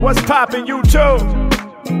What's poppin', YouTube?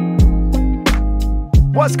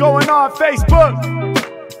 What's going on, Facebook?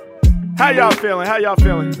 How y'all feeling? How y'all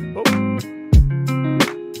feeling? Oh.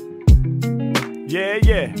 Yeah,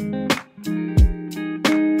 yeah.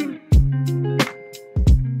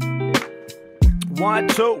 One,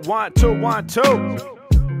 two, one, two, one, two.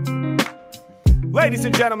 Ladies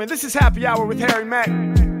and gentlemen, this is Happy Hour with Harry Mack.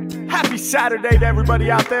 Happy Saturday to everybody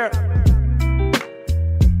out there.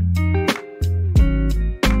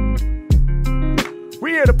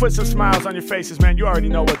 We're here to put some smiles on your faces, man. You already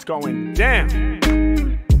know what's going down.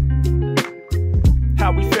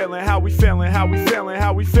 How we feeling? How we feeling? How we feeling?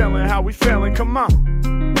 How we feeling? How we feeling? Come on.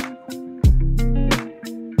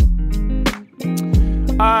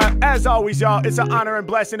 As always, y'all, it's an honor and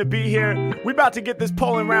blessing to be here. We're about to get this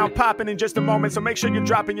polling round popping in just a moment, so make sure you're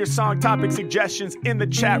dropping your song topic suggestions in the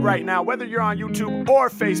chat right now. Whether you're on YouTube or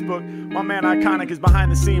Facebook, my man Iconic is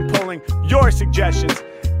behind the scene polling your suggestions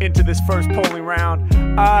into this first polling round.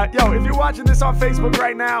 Yo, if you're watching this on Facebook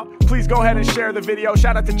right now, please go ahead and share the video.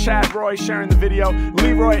 Shout out to Chad Roy sharing the video,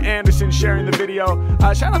 Leroy Anderson sharing the video.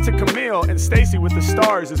 Shout out to Camille and Stacy with the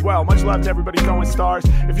stars as well. Much love to everybody throwing stars.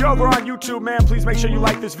 If you're over on YouTube, man, please make sure you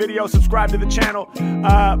like this video, subscribe to the channel.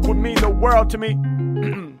 Would mean the world to me.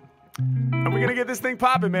 And we're going to get this thing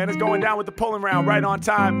popping, man. It's going down with the polling round right on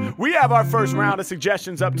time. We have our first round of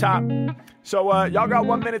suggestions up top. So y'all got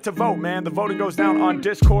 1 minute to vote, man. The voting goes down on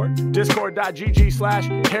Discord.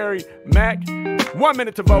 Discord.gg/Harry Mack. 1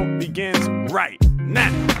 minute to vote begins right now.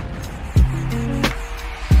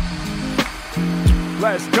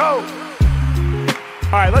 Let's go.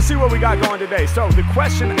 All right, let's see what we got going today. So the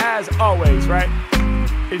question, as always, right,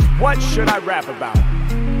 is what should I rap about?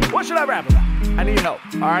 What should I rap about? I need help.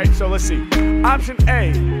 All right, so let's see. Option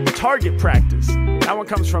A, target practice. That one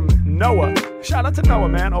comes from Noah. Shout out to Noah,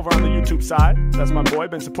 man, over on the YouTube side. That's my boy,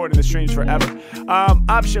 been supporting the streams forever.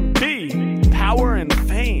 Option B, power and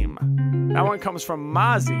fame. That one comes from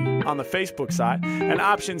Mozzie on the Facebook side. And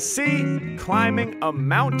option C, climbing a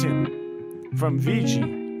mountain, from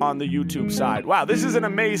VG on the YouTube side. Wow, this is an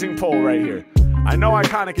amazing poll right here. I know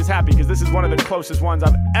Iconic is happy because this is one of the closest ones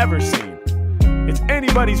I've ever seen. It's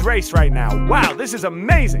anybody's race right now. Wow, this is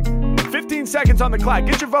amazing. 15 seconds on the clock.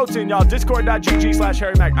 Get your votes in, y'all.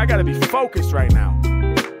 Discord.gg/Harry Mack. I gotta be focused right now.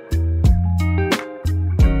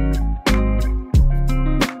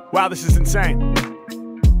 Wow, this is insane.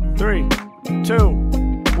 3, 2,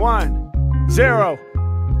 1, 0.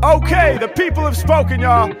 Okay, the people have spoken,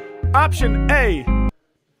 y'all. Option A.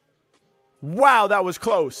 Wow, that was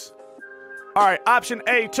close. All right, option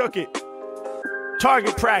A took it.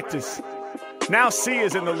 Target practice. Now C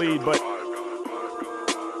is in the lead, but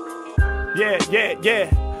yeah.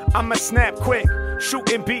 I'ma snap quick,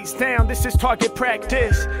 shooting beats down. This is target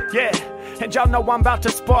practice, yeah. And y'all know I'm about to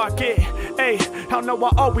spark it. Hey, y'all know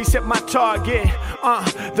I always hit my target.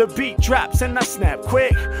 The beat drops and I snap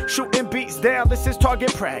quick, shooting beats down. This is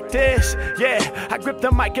target practice, yeah. I grip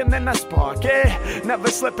the mic and then I spark it. Never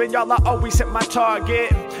slipping, y'all. I always hit my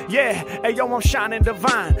target. Yeah, hey yo, I'm shining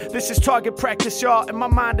divine. This is target practice, y'all, and my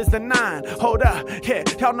mind is the 9. Hold up, yeah,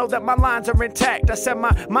 y'all know that my lines are intact. I said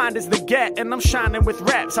my mind is the gat, and I'm shining with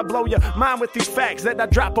raps. I blow your mind with these facts that I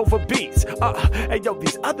drop over beats. Hey yo,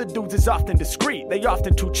 these other dudes is often discreet. They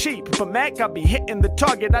often too cheap, but Mac, I be hitting the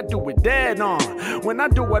target. I do it dead on. When I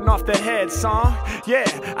do an off the head song, yeah,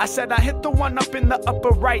 I said I hit the one up in the upper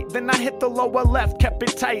right, then I hit the lower left, kept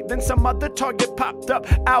it tight. Then some other target popped up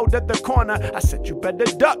out of the corner. I said you better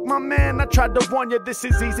duck, my man. I tried to warn you, this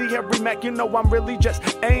is easy, Harry Mack. You know I'm really just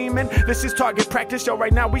aiming. This is target practice, yo.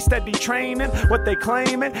 Right now we steady training. What they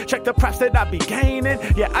claiming? Check the props that I be gaining.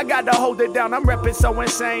 Yeah, I gotta hold it down. I'm repping so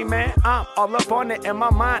insane, man. I'm all up on it, and my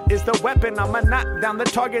mind is the weapon. I'ma knock down the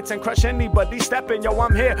targets and crush anybody stepping. Yo,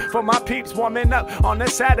 I'm here for my peeps warming up on a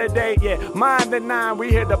Saturday. Yeah, mind the 9. We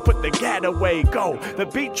here to put the gat away. Go. The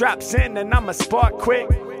beat drops in and I'ma spark quick.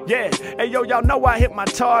 Yeah, hey yo, y'all know I hit my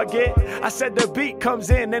target. I said the beat comes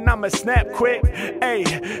in and I'ma snap quick. Hey,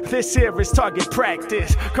 this here is target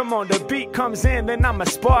practice. Come on, the beat comes in and I'ma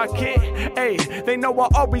spark it. Hey, they know I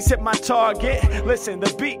always hit my target. Listen,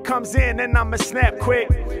 the beat comes in and I'ma snap quick.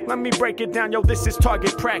 Let me break it down, yo, this is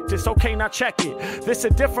target practice. Okay, now check it. This a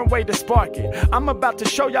different way to spark it. I'm about to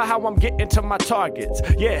show y'all how I'm getting to my targets.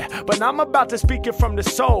 Yeah, but I'm about to speak it from the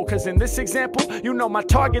soul. Cause in this example, you know my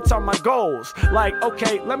targets are my goals. Like,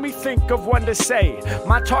 okay, let me think of one to say.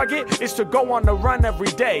 My target is to go on a run every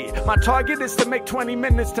day. My target is to make 20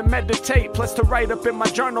 minutes to meditate, plus to write up in my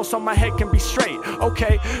journal so my head can be straight.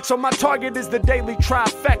 Okay, so my target is the daily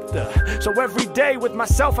trifecta. So every day with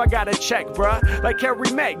myself I gotta check, bruh. Like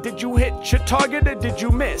Harry Mack, like, did you hit your target or did you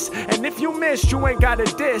miss? And if you missed, you ain't gotta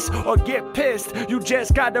diss or get pissed. You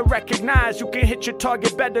just gotta recognize you can hit your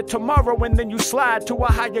target better tomorrow, and then you slide to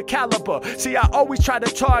a higher caliber. See, I always try to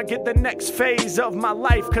target the next phase of my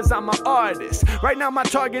life, cause I'm an artist. Right now my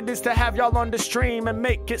target is to have y'all on the stream and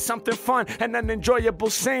make it something fun and an enjoyable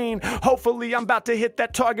scene. Hopefully I'm about to hit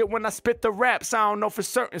that target when I spit the raps. I don't know for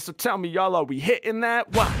certain, so tell me, y'all, are we hitting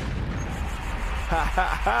that? What?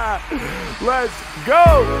 Let's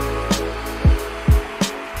go!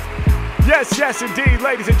 Yes, yes, indeed,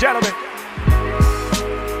 ladies and gentlemen.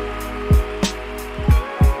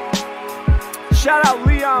 Shout out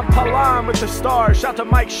Leon Palan with the stars. Shout to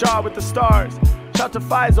Mike Shaw with the stars. Shout to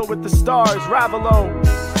Faisal with the stars. Ravelo,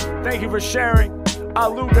 thank you for sharing.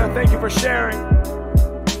 Aluga, thank you for sharing.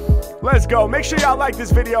 Let's go. Make sure y'all like this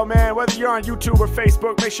video, man. Whether you're on YouTube or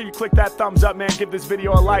Facebook, make sure you click that thumbs up, man. Give this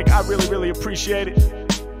video a like. I really, really appreciate it.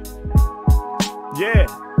 Yeah.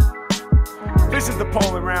 This is the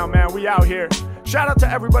polling round, man. We out here. Shout out to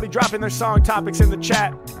everybody dropping their song topics in the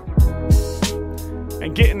chat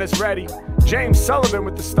and getting us ready. James Sullivan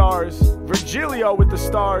with the stars. Virgilio with the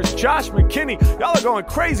stars. Josh McKinney. Y'all are going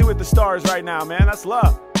crazy with the stars right now, man. That's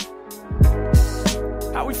love.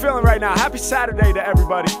 How we feeling right now? Happy Saturday to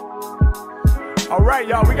everybody. All right,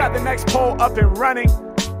 y'all, we got the next poll up and running.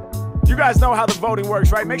 You guys know how the voting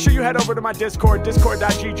works, right? Make sure you head over to my Discord,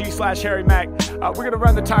 discord.gg/HarryMack. We're going to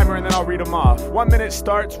run the timer and then I'll read them off. 1 minute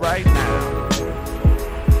starts right now.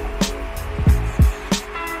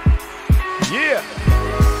 Yeah.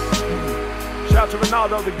 Shout out to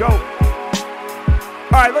Ronaldo, the GOAT.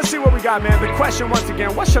 All right, let's see what we got, man. The question once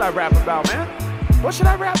again, what should I rap about, man? What should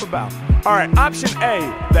I rap about? All right, option A,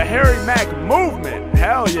 the Harry Mack movement.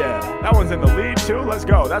 Hell yeah. That one's in the lead too. Let's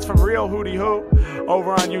go. That's from Real Hootie Hoo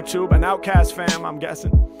over on YouTube. An Outkast fam, I'm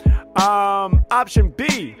guessing. Option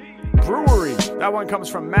B, brewery. That one comes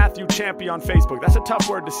from Matthew Champy on Facebook. That's a tough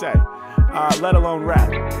word to say, let alone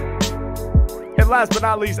rap. And last but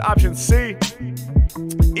not least, option C,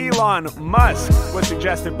 Elon Musk was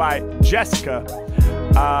suggested by Jessica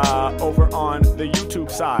over on the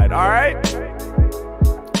YouTube side. All right?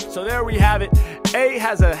 So there we have it. A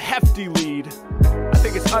has a hefty lead. I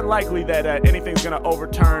think it's unlikely that anything's going to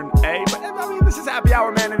overturn A. But, I mean, this is happy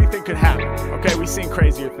hour, man. Anything could happen. Okay, we've seen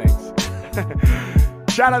crazier things.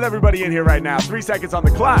 Shout out everybody in here right now. 3 seconds on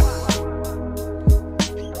the clock.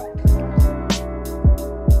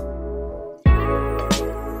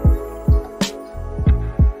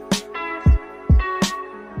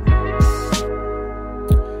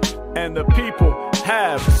 And the people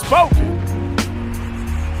have spoken.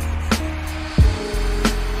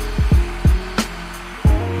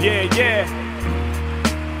 Yeah, yeah.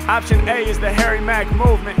 Option A is the Harry Mack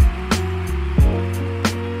movement.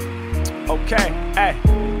 Okay, hey,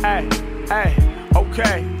 hey, hey.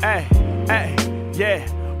 Okay, hey, hey, yeah.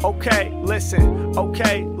 Okay, listen,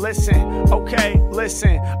 okay, listen, okay,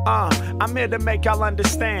 listen. I'm here to make y'all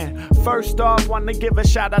understand. First off, wanna give a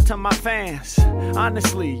shout out to my fans.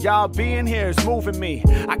 Honestly, y'all being here is moving me.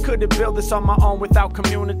 I couldn't build this on my own without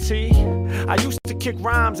community. I used to kick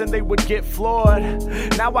rhymes and they would get floored.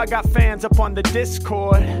 Now I got fans up on the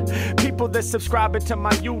Discord. People that subscribing to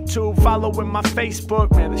my YouTube, following my Facebook.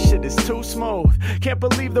 Man, this shit is too smooth. Can't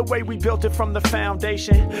believe the way we built it from the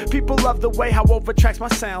foundation. People love the way how over tracks my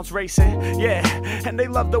sounds racing. Yeah, and they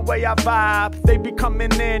love the way I vibe. They be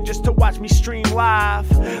coming in just to watch me stream live.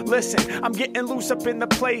 Listen, I'm getting loose up in the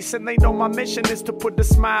place, and they know my mission is to put a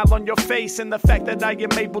smile on your face. And the fact that I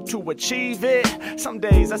am able to achieve it, some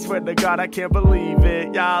days I swear to God I can't believe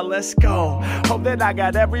it. Y'all, let's go. Hope that I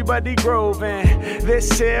got everybody grooving.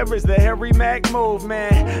 This here is the Harry Mack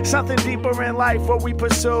movement. Something deeper in life, what we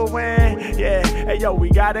pursuing. Yeah, hey yo, we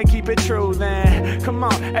gotta keep it true then. Come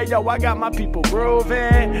on, hey yo, I got my people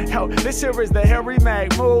grooving. Yo, this here is the Harry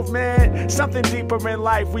Mack movement. Something deeper in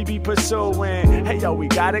life we be pursuing. Hey yo, we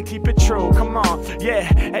gotta keep it true. Come on, yeah.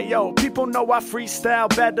 Hey yo, people know I freestyle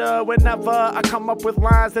better whenever I come up with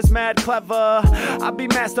lines that's mad clever. I be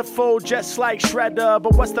masterful just like Shredder.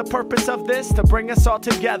 But what's the purpose of this? To bring us all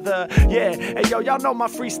together. Yeah, hey yo, y'all know my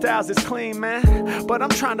freestyles is clean, man. But I'm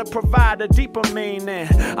trying to provide a deeper meaning.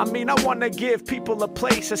 I mean, I wanna give people a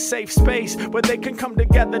place, a safe space where they can come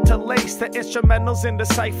together to lace the instrumentals in the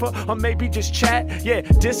cypher or maybe just chat. Yeah,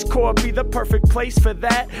 Discord be the perfect place for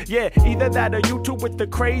that. Yeah, either that or YouTube with the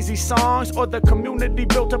crazy songs, or the community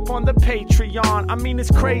built up on the Patreon. I mean,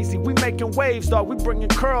 it's crazy. We making waves, dog. We bringing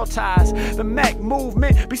curl ties. The Mac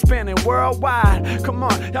movement be spanning worldwide. Come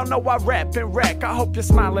on, y'all know I rap and wreck. I hope you're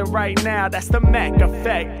smiling right now. That's the Mac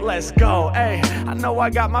effect. Let's go. Hey, I know I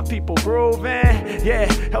got my people grooving.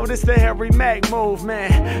 Yeah, oh, this the Harry Mac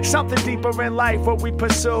movement. Something deeper in life, what we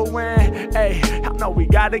pursuing. Hey, I know we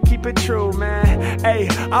gotta keep it true, man. Hey,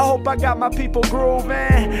 I hope I got my people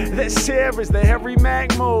grooving. This here is the Harry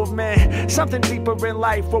Mac movement. Something deeper in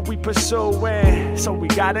life, what we pursuing. So we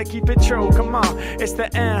gotta keep it true. Come on, it's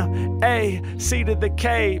the M-A-C to the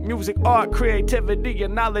K. Music, art, creativity,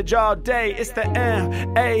 and knowledge all day. It's the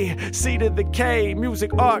M-A-C to the K.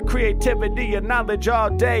 Music, art, creativity, and knowledge all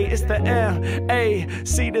day. It's the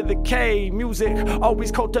M-A-C to the K. Music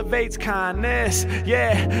always cultivates kindness.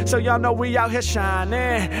 Yeah, so y'all know we out here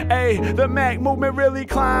shining. Hey, the Mac movement really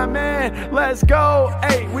climbing. Let's go.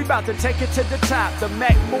 Hey, we about to take it to the top. The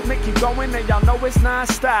Mac movement keep going and y'all know it's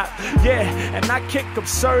non-stop. Yeah, and I kick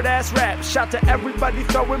absurd ass rap. Shout to everybody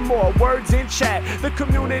throwing more words in chat. The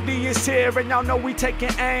community is here and y'all know we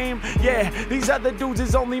taking aim. Yeah, these other dudes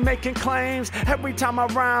is only making claims. Every time I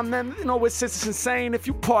rhyme, man, you know it's just insane. If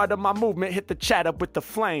you part of my movement, hit the chat up with the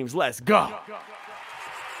flames. Let's go.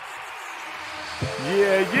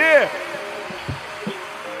 Yeah.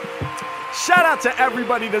 Shout out to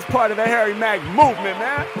everybody that's part of the Harry Mac movement,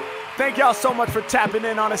 man. Thank y'all so much for tapping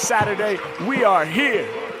in on a Saturday. We are here.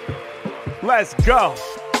 Let's go.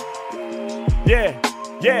 Yeah.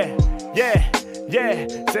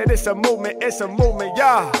 Said it's a movement,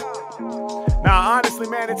 y'all. Now, honestly,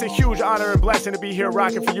 man, it's a huge honor and blessing to be here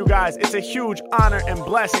rocking for you guys. It's a huge honor and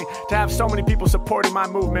blessing to have so many people supporting my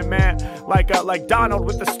movement, man. Like Donald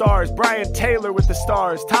with the stars, Brian Taylor with the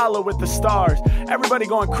stars, Tala with the stars. Everybody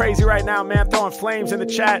going crazy right now, man, throwing flames in the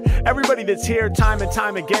chat. Everybody that's here time and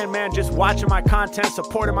time again, man, just watching my content,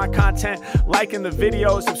 supporting my content, liking the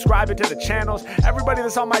videos, subscribing to the channels. Everybody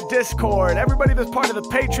that's on my Discord, everybody that's part of the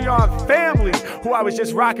Patreon family, who I was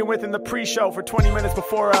just rocking with in the pre-show for 20 minutes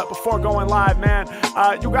before going live. Man,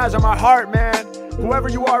 you guys are my heart, man. Whoever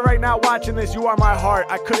you are right now watching this, you are my heart.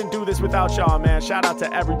 I couldn't do this without y'all, man. Shout out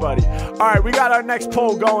to everybody. All right, we got our next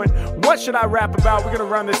poll going. What should I rap about? We're gonna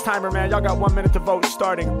run this timer, man. Y'all got 1 minute to vote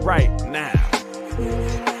starting right now.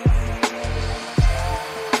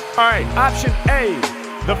 All right, option A,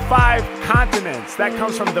 the 5 continents. That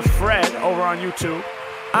comes from The Fred over on YouTube.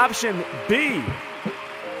 Option B,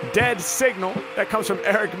 Dead Signal. That comes from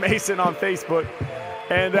Eric Mason on Facebook.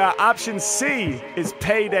 And option C is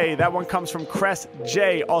Payday. That one comes from Crest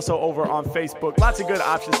J, also over on Facebook. Lots of good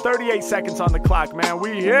options. 38 seconds on the clock, man.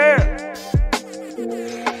 We here.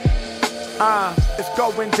 It's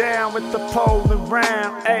going down with the polling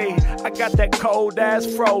round. Ayy, I got that cold ass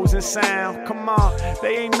frozen sound. Come on,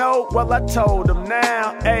 they ain't know, well I told them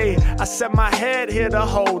now. Ayy, I set my head here to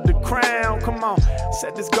hold the crown. Come on,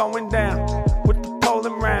 said it's going down with the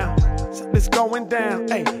polling round. Said it's going down,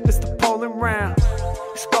 ayy, it's the polling round.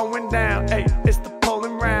 It's going down, ayy, it's the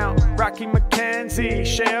polling round. Rocky McKenzie,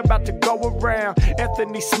 share about to go around.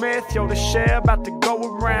 Anthony Smith, yo, the share about to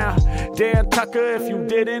go around. Dan Tucker, if you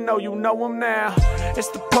didn't know, you know him now. It's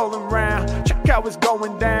the polling round, check how it's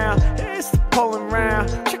going down. It's the polling round,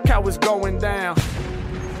 check how it's going down.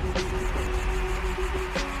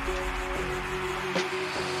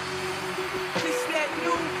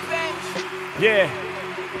 Yeah.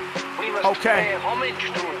 Okay.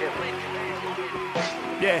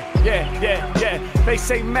 Yeah. They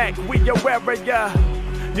say, Mac, we your area.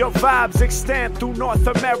 Your vibes extend through North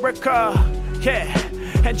America. Yeah.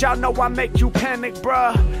 And y'all know I make you panic,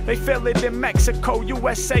 bruh. They feel it in Mexico,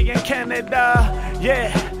 USA, and Canada.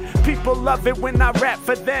 Yeah. People love it when I rap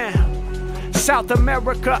for them. South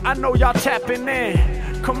America, I know y'all tapping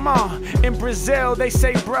in. Come on, in Brazil they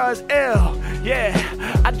say bruh's ill. Yeah,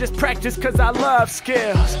 I just practice cause I love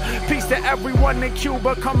skills. Peace to everyone in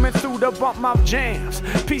Cuba coming through to bump my jams.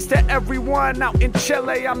 Peace to everyone out in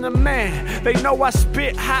Chile, I'm the man. They know I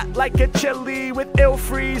spit hot like a chili with ill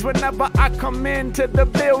freeze whenever I come into the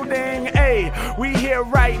building. Ayy, we here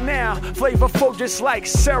right now, flavorful just like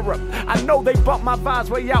syrup. I know they bump my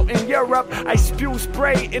vibes way out in Europe. I spew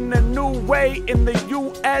spray in a new way in the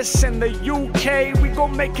US and the UK. We gon'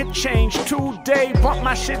 gon' make a change. Today, bump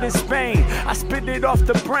my shit in Spain. I spit it off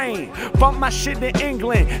the brain. Bump my shit in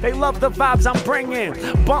England. They love the vibes I'm bringing.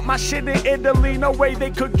 Bump my shit in Italy. No way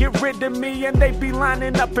they could get rid of me. And they be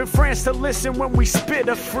lining up in France to listen when we spit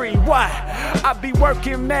a free. Why? I be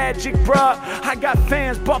working magic, bruh. I got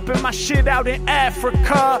fans bumping my shit out in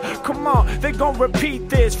Africa. Come on, they gon' repeat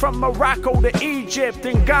this from Morocco to Egypt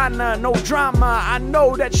and Ghana. No drama, I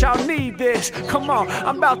know that y'all need this. Come on,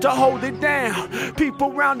 I'm about to hold it down.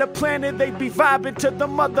 People around the planet, they be vibing to the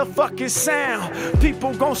motherfucking sound.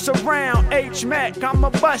 People gon' surround H-Mac, I'ma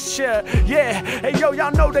bust ya. Yeah, hey yo,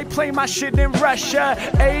 y'all know they play my shit in Russia,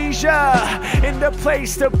 Asia. In the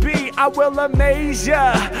place to be, I will amaze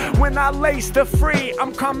ya. When I lace the free,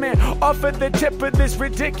 I'm coming off of the tip of this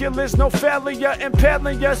ridiculous. No failure,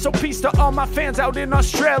 impaling ya. So peace to all my fans out in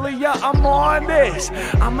Australia. I'm on this,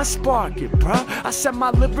 I'ma spark it, bruh. I said my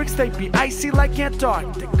lyrics, they be icy like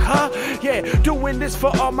Antarctica. Yeah, doing this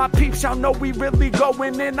for all my peeps. Y'all know we really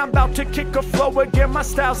going in. I'm about to kick a flow again. My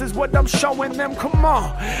styles is what I'm showing them. Come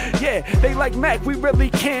on. Yeah, they like Mac, we really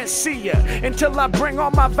can't see ya until I bring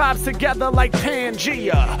all my vibes together like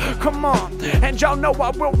Pangea. Come on. And y'all know I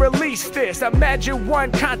will release this. Imagine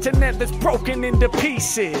one continent that's broken into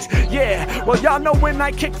pieces. Yeah, well y'all know when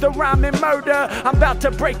I kick the rhyme and murder, I'm about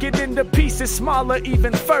to break it into pieces smaller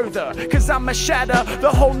even further. Cause I'ma shatter the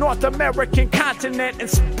whole North American continent and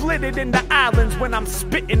split it into islands when I'm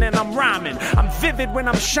spitting and I'm rhyming. I'm vivid when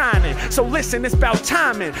I'm shining. So listen, it's about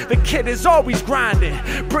timing. The kid is always grinding,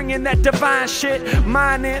 bringing that divine shit,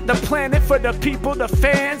 mining the planet for the people, the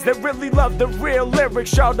fans that really love the real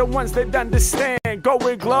lyrics. Y'all the ones that understand.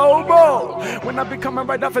 Going global when I be coming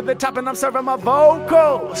right up at the top and I'm serving my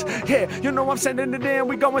vocals. Yeah, you know I'm sending it in.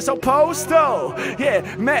 We going so postal.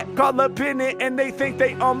 Yeah, Mac all up in it and they think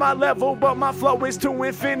they on my level, but my flow is too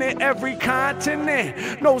infinite. Every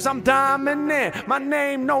continent knows I'm dominant. My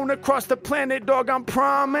name known across the planet, dog. I'm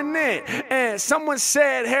prominent. And someone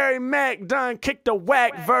said Harry Mack done kicked a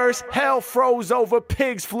whack verse. Hell froze over,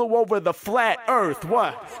 pigs flew over the flat earth.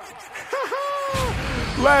 What?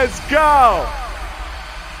 Let's go.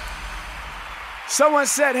 Someone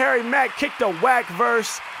said Harry Mack kicked a whack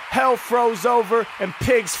verse, hell froze over, and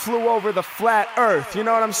pigs flew over the flat earth. You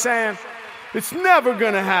know what I'm saying? It's never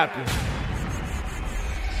gonna happen.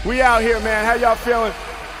 We out here, man. How y'all feeling?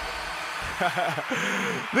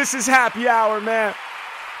 This is Happy Hour, man.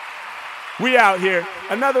 We out here.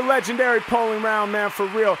 Another legendary polling round, man, for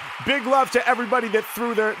real. Big love to everybody that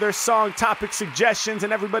threw their song topic suggestions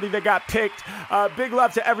and everybody that got picked. Big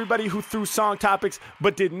love to everybody who threw song topics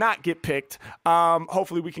but did not get picked.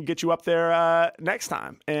 Hopefully we can get you up there next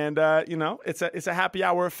time. And, you know, it's a happy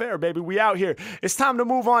hour affair, baby. We out here. It's time to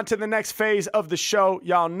move on to the next phase of the show.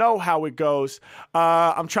 Y'all know how it goes.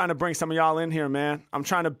 I'm trying to bring some of y'all in here, man. I'm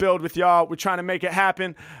trying to build with y'all. We're trying to make it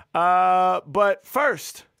happen. But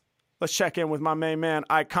first, let's check in with my main man,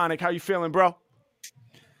 Iconic. How you feeling, bro?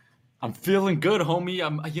 I'm feeling good, homie.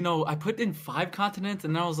 I put in 5 continents,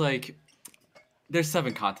 and I was like, there's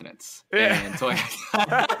 7 continents. Yeah. And so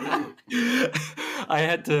I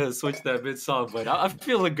had to switch that mid-song, but I'm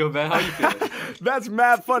feeling good, man. How you feeling? That's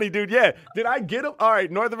mad funny, dude. Yeah. Did I get them? All right,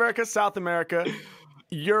 North America, South America,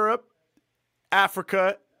 Europe,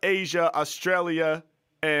 Africa, Asia, Australia,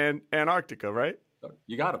 and Antarctica, right?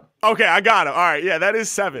 You got him. Okay, I got him. All right, yeah, that is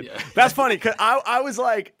 7. Yeah. That's funny, because I was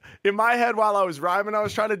like, in my head while I was rhyming, I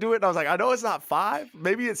was trying to do it, and I was like, I know it's not 5.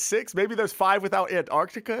 Maybe it's 6. Maybe there's 5 without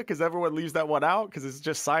Antarctica, because everyone leaves that one out, because it's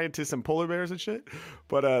just scientists and polar bears and shit.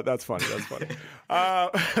 But that's funny. That's funny.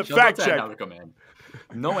 Fact check. Antarctica, man.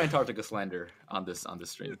 No Antarctica slander on this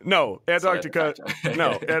stream. No, Antarctica.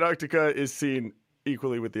 No, Antarctica is seen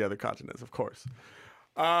equally with the other continents, of course.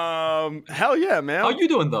 Hell yeah, man. How you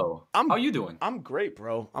doing though? How you doing? I'm great,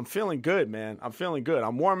 bro. I'm feeling good, man. I'm feeling good.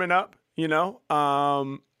 I'm warming up, you know.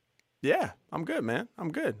 Yeah, I'm good, man.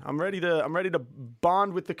 I'm good. I'm ready to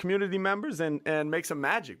bond with the community members and make some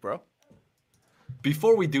magic, bro.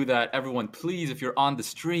 Before we do that, everyone, please, if you're on the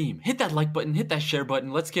stream, hit that like button, hit that share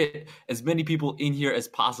button. Let's get as many people in here as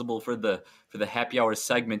possible for the happy hour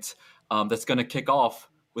segment that's gonna kick off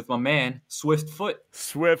with my man Swiftfoot.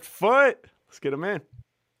 Swiftfoot. Let's get him in.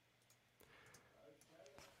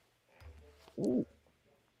 Ooh.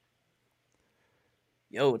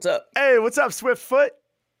 Yo, what's up? Hey, what's up, Swiftfoot?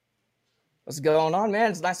 What's going on,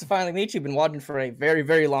 man? It's nice to finally meet you. Been watching for a very,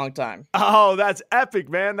 very long time. Oh, that's epic,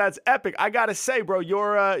 man. That's epic. I gotta say, bro,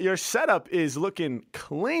 your setup is looking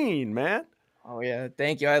clean, man. Oh yeah,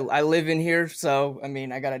 thank you. I live in here, so I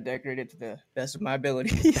mean, I gotta decorate it to the best of my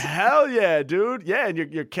ability. Hell yeah, dude. Yeah, and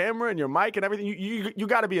your camera and your mic and everything. You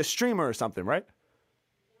gotta be a streamer or something, right?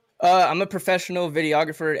 I'm a professional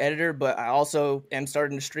videographer and editor, but I also am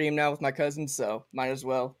starting to stream now with my cousins, so might as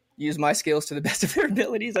well use my skills to the best of their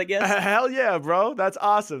abilities, I guess. Hell yeah, bro. That's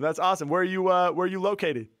awesome. That's awesome. Where are you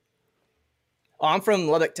located? Oh, I'm from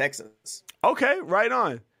Lubbock, Texas. Okay, right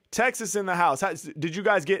on. Texas in the house. Did you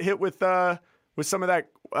guys get hit with some of that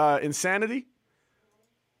insanity?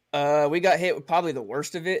 We got hit with probably the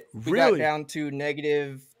worst of it. We Really? got down to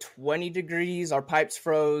negative 20 degrees. Our pipes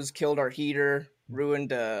froze, killed our heater,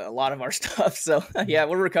 ruined a lot of our stuff. So yeah,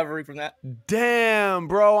 we're recovering from that. Damn,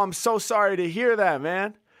 bro. I'm so sorry to hear that,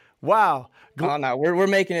 man. Wow. Oh no, we're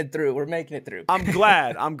making it through. We're making it through. I'm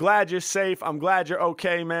glad. I'm glad you're safe. I'm glad you're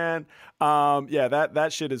okay, man. Yeah,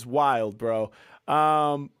 that shit is wild, bro.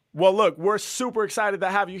 Well, look, we're super excited to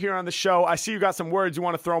have you here on the show. I see you got some words you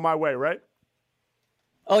want to throw my way, right?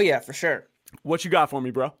 Oh yeah, for sure. What you got for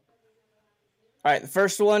me, bro? All right, the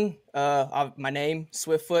first one, my name,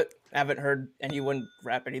 Swiftfoot. I haven't heard anyone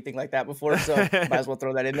rap anything like that before, so might as well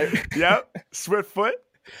throw that in there. Yep, Swiftfoot.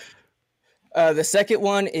 The second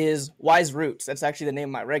one is Wise Roots. That's actually the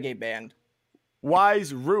name of my reggae band.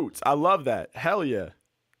 Wise Roots. I love that. Hell yeah.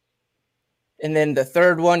 And then the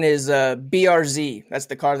third one is BRZ. That's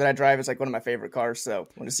the car that I drive. It's like one of my favorite cars, so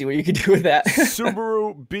I want to see what you can do with that.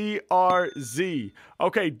 Subaru BRZ.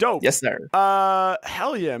 Okay, dope. Yes, sir.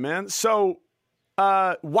 Hell yeah, man. So,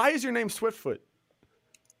 why is your name Swiftfoot?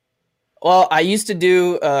 Well, I used to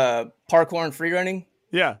do parkour and free running,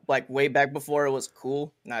 Yeah. like way back before it was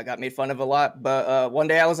cool. And I got made fun of a lot. But one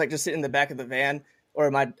day I was like just sitting in the back of the van or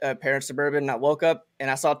my parents' Suburban, and I woke up and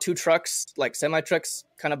I saw two trucks, like semi-trucks,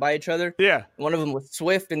 kind of by each other. Yeah. One of them was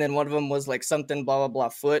Swift, and then one of them was like something blah, blah, blah,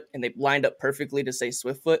 Foot, and they lined up perfectly to say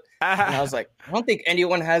Swiftfoot. And I was like, I don't think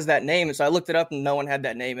anyone has that name. And so I looked it up, and no one had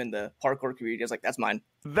that name in the parkour community. I was like, that's mine.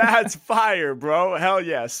 That's fire, bro. Hell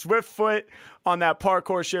yeah. Swiftfoot on that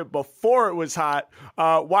parkour shit before it was hot.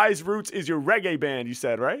 Wise Roots is your reggae band, you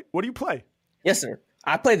said, right? What do you play? Yes, sir.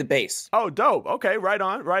 I play the bass. Oh, dope. Okay, right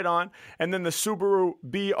on, right on. And then the Subaru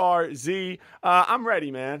BRZ. I'm ready,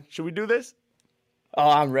 man. Should we do this? Oh,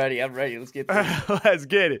 I'm ready. Let's get this. Let's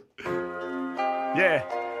get it. Yeah.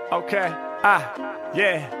 Okay.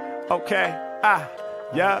 Yeah. Okay.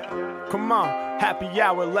 Yeah. Come on. Happy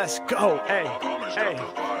hour. Let's go. Hey.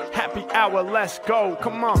 Happy hour. Let's go.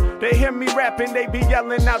 Come on. They hear me rapping. They be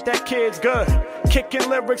yelling out that kid's good. Kicking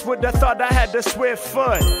lyrics with the thought I had the swift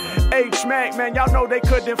foot. H-Mac, man, y'all know they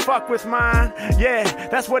couldn't fuck with mine. Yeah,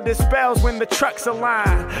 that's what it spells when the trucks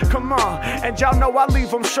align. Come on, and y'all know I leave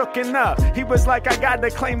them shooken up. He was like, I gotta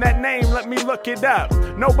claim that name, let me look it up.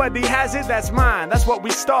 Nobody has it, that's mine, that's what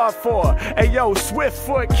we starved for. Hey yo,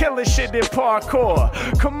 Swiftfoot, killing shit in parkour.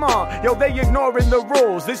 Come on, yo, they ignoring the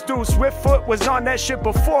rules. This dude Swiftfoot was on that shit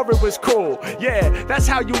before it was cool. Yeah, that's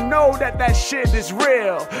how you know that shit is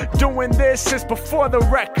real. Doing this since before the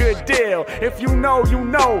record deal. If you know, you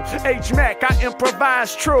know. H-Mac, I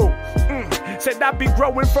improvise true. Said I be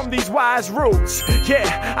growing from these wise roots.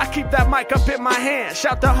 Yeah, I keep that mic up in my hand.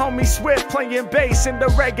 Shout to homie Swift playing bass in the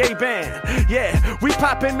reggae band. Yeah, we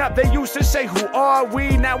popping up. They used to say, who are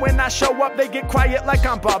we? Now when I show up, they get quiet like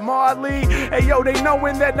I'm Bob Marley. Hey yo, they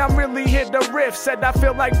knowing that I'm really here to riff. Said I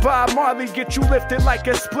feel like Bob Marley, get you lifted like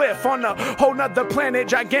a spliff on a whole nother planet,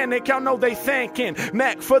 gigantic. Y'all know they thanking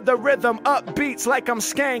Mac for the rhythm, up beats like I'm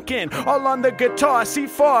skanking. All on the guitar,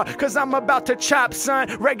 C4, cause I'm about to chop, son.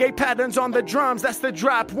 Reggae patterns on the drums, that's the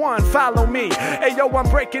drop one. Follow me. Hey yo, I'm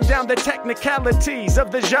breaking down the technicalities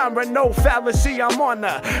of the genre, no fallacy. I'm on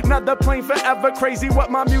another plane forever. Crazy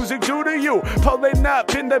what my music do to you. Pulling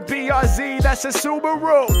up in the BRZ, that's a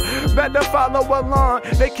Subaru. Better follow along,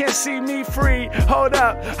 they can't see me free. Hold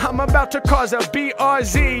up, I'm about to cause a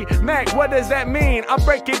BRZ. Mac, what does that mean? I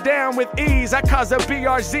break it down with ease. I cause a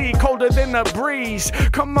BRZ, colder than a breeze.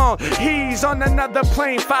 Come on, he's on another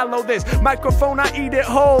plane. Follow this microphone, I eat it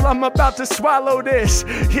whole. I'm about to swallow this.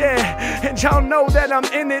 Yeah, and y'all know that I'm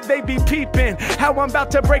in it. They be peeping how I'm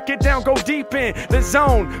about to break it down, go deep in the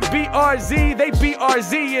zone. BRZ, they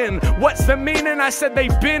BRZing. What's the meaning? I said they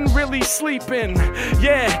been really sleeping.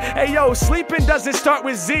 Yeah, hey yo, sleeping doesn't start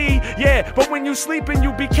with Z. Yeah, but when you sleeping,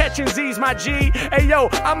 you be catching Z's, my G. Hey yo,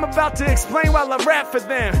 I'm about to explain while I rap for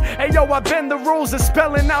them. Hey yo, I bend the rules of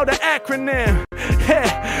spelling out an acronym.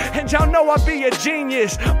 Yeah, and y'all know I be a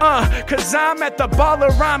genius, cause I'm at the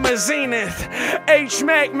Ballerama Zenith.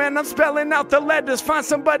 H-Mac, man, I'm spelling out the letters. Find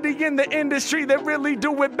somebody in the industry that really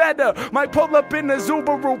do it better. Might pull up in a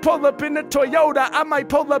Subaru, pull up in a Toyota. I might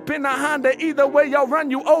pull up in a Honda, either way I'll run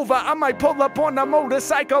you over. I might pull up on a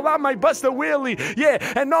motorcycle, I might bust a wheelie. Yeah,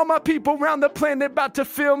 and all my people around the planet about to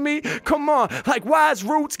feel me. Come on, like Wise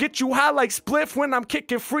Roots, get you high like spliff when I'm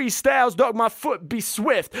kicking freestyles. Dog, my foot be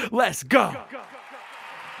swift, let's go.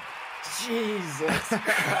 Jesus.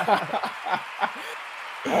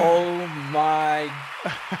 Oh my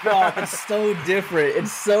God, it's so different.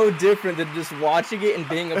 It's so different than just watching it and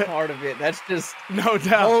being a part of it. That's just no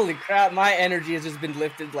doubt. Holy crap, my energy has just been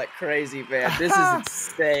lifted like crazy, man. This is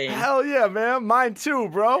insane. Hell yeah, man. Mine too,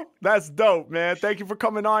 bro. That's dope, man. Thank you for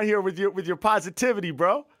coming on here with your positivity,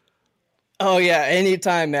 bro. Oh yeah,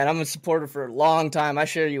 anytime, man. I'm a supporter for a long time. I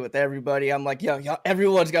share you with everybody. I'm like, yo,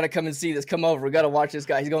 everyone's got to come and see this. Come over. We got to watch this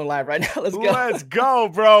guy. He's going live right now. Let's go. Let's go,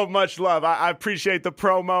 bro. Much love. I appreciate the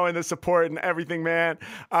promo and the support and everything, man.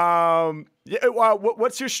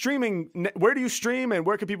 What's your streaming? Where do you stream and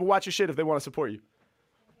where can people watch your shit if they want to support you?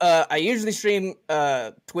 I usually stream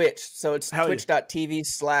Twitch. So it's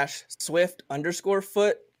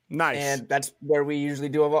twitch.tv/Swift_foot. Nice. And that's where we usually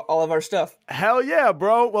do all of our stuff. Hell yeah,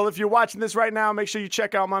 bro. Well, if you're watching this right now, make sure you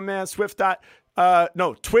check out my man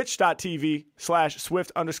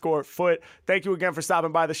twitch.tv/Swift_foot. Thank you again for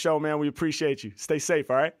stopping by the show, man. We appreciate you. Stay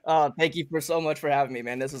safe, all right? Thank you so much for having me,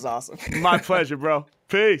 man. This was awesome. My pleasure, bro.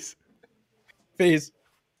 Peace. Peace.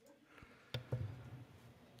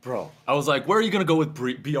 Bro, I was like, where are you going to go with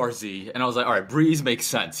BRZ? And I was like, all right, Breeze makes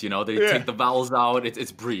sense. You know, they take the vowels out.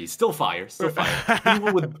 It's Breeze. Still fire.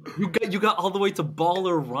 You got all the way to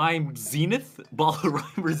Baller Rhyme Zenith? Baller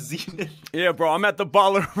Rhymer Zenith? Yeah, bro. I'm at the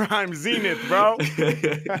Baller Rhyme Zenith, bro.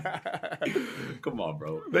 Come on,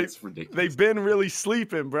 bro. That's ridiculous. They've been really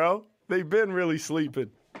sleeping, bro. They've been really sleeping.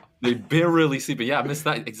 They've been really sleeping. Yeah, I missed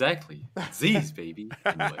that. Exactly. Z's, baby.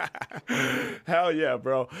 Anyway. Hell yeah,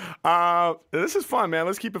 bro. This is fun, man.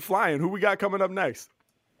 Let's keep it flying. Who we got coming up next?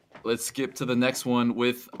 Let's skip to the next one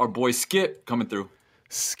with our boy Skip coming through.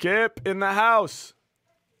 Skip in the house.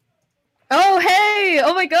 Oh, hey.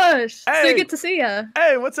 Oh, my gosh. Hey. So good to see you.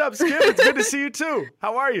 Hey, what's up, Skip? It's good to see you, too.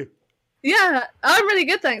 How are you? Yeah, I'm really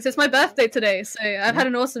good, thanks. It's my birthday today, so I've had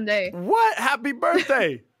an awesome day. What? Happy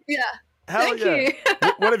birthday. Yeah. Hell Thank yeah. you.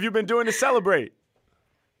 What have you been doing to celebrate?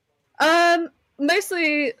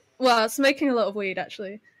 Mostly, smoking a lot of weed,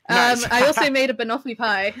 actually. Nice. I also made a banoffee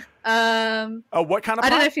pie. What kind of pie? I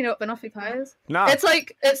don't know if you know what banoffee pie is. No. It's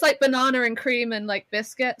like banana and cream and like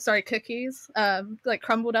cookies, like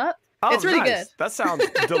crumbled up. Oh, it's really nice. good. That sounds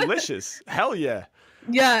delicious. Hell yeah.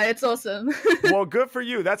 Yeah, it's awesome. Well, good for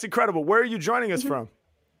you. That's incredible. Where are you joining us from?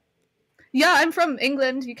 Yeah, I'm from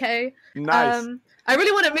England, UK. Nice. I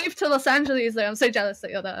really want to move to Los Angeles, though. I'm so jealous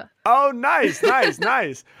that you're there. Oh, nice.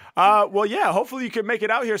 Well, yeah, hopefully you can make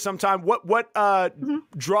it out here sometime. What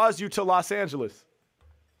draws you to Los Angeles?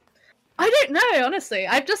 I don't know, honestly.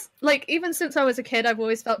 I've just, even since I was a kid, I've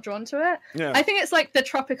always felt drawn to it. Yeah. I think it's, the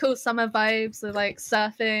tropical summer vibes, the,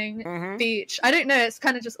 surfing, beach. I don't know. It's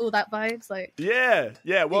kind of just all that vibes, Yeah.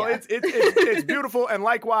 Well, Yeah. It's beautiful. And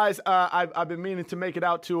likewise, I've been meaning to make it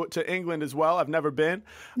out to England as well. I've never been.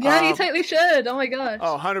 Yeah, you totally should. Oh, my gosh.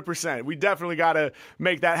 Oh, 100%. We definitely got to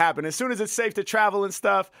make that happen. As soon as it's safe to travel and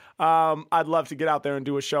stuff, I'd love to get out there and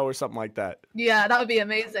do a show or something like that. Yeah, that would be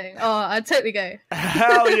amazing. Oh, I'd totally go.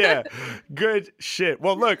 Hell yeah. Good shit.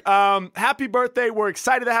 Well, look, happy birthday. We're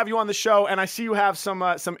excited to have you on the show, and I see you have some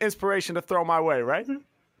inspiration to throw my way, right?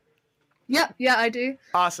 Yeah, I do.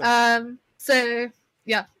 Awesome. So,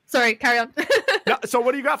 yeah. Sorry, carry on. No, so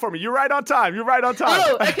what do you got for me? You're right on time.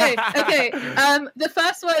 Oh, okay. The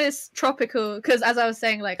first one is tropical, because as I was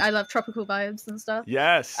saying, I love tropical vibes and stuff.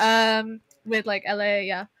 Yes. With LA,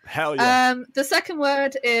 yeah. Hell yeah. The second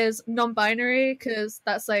word is non-binary, because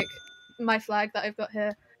that's my flag that I've got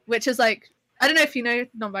here, which is I don't know if you know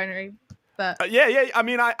non-binary, but yeah. I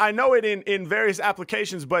mean, I know it in various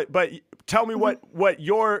applications, but tell me what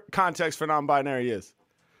your context for non-binary is.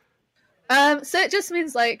 So it just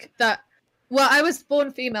means that. Well, I was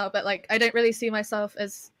born female, but I don't really see myself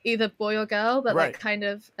as either boy or girl, but right. kind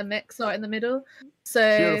of a mix, not in the middle.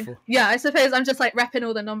 So Beautiful. Yeah, I suppose I'm just repping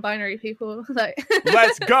all the non-binary people.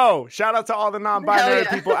 Let's go! Shout out to all the non-binary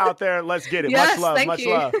yeah. people out there. Let's get it. Yes, much love, thank much you.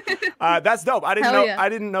 love. That's dope. I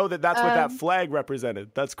didn't know that that's what that flag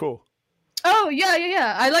represented. That's cool. Oh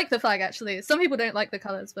yeah. I like the flag actually. Some people don't like the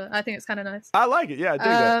colors, but I think it's kind of nice. I like it. Yeah, I dig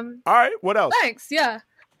that. All right, what else? Thanks. Yeah.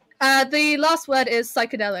 The last word is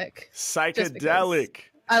psychedelic. Psychedelic.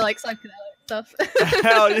 I like psychedelic stuff.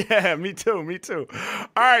 Hell yeah, me too.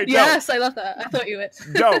 All right, yes, I love that. I thought you would.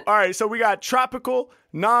 Dope. All right, so we got tropical,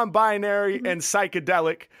 non-binary, and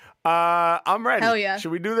psychedelic. I'm ready. Hell yeah.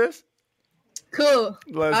 Should we do this? Cool.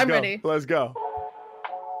 I'm go. ready. Let's go.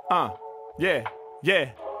 Yeah.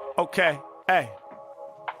 Okay. Hey.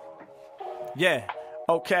 Yeah.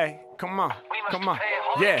 Okay. Come on.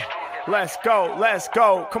 Yeah. Let's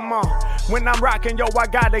go, come on. When I'm rocking, yo, I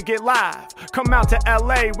gotta get live. Come out to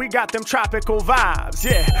LA, we got them tropical vibes.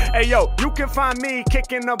 Yeah, hey yo, you can find me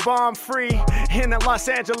kicking the bomb free in Los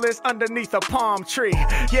Angeles underneath a palm tree.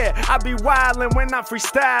 Yeah, I be wildin' when I'm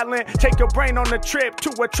freestyling. Take your brain on a trip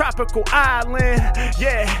to a tropical island.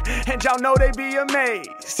 Yeah, and y'all know they be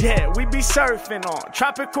amazed. Yeah, we be surfing on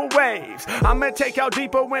tropical waves. I'ma take y'all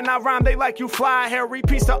deeper when I rhyme. They like you fly, Harry.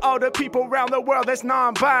 Peace to all the people around the world that's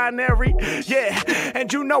non-binary. Yeah,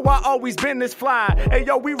 and you know I always been this fly. Hey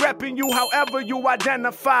yo, we reppin' you however you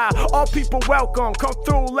identify. All people welcome, come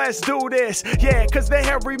through, let's do this. Yeah, cause the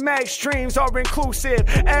Harry Mag streams are inclusive.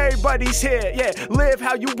 Everybody's here, yeah, live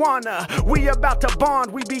how you wanna. We about to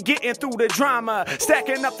bond, we be getting through the drama.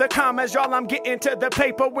 Stacking up the commas, y'all, I'm getting to the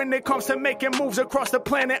paper. When it comes to making moves across the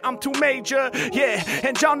planet, I'm too major. Yeah,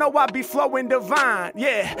 and y'all know I be flowing divine.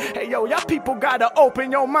 Yeah, hey yo, y'all people gotta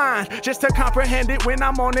open your mind just to comprehend it. When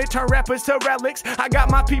I'm on it, turn rappers to relics. I got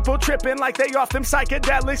my people tripping like they off them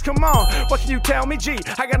psychedelics. Come on, what can you tell me, G?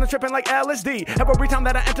 I got them tripping like LSD. Every time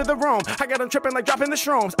that I enter the room, I got them tripping like dropping the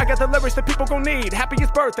shrooms. I got the lyrics that people gon' need.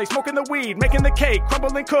 Happiest birthday, smoking the weed, making the cake,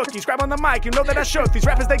 crumbling cookies, grab on the mic. You know that I shook. These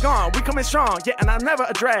rappers, they gone. We coming strong. Yeah, and I'm never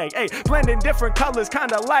a drag. Hey, blending different colors,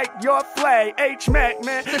 kinda like your flag. H-Mac,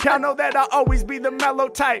 man. Y'all know that I always be the mellow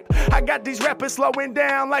type. I got these rappers slowing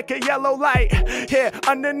down like a yellow light. Yeah,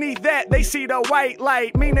 underneath that, they see the white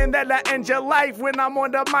light, meaning that I end your life when I'm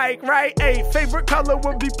on the mic, right? Hey, favorite color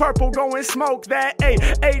would be purple, go and smoke that. Hey,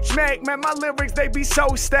 H-Mac, man, my lyrics, they be so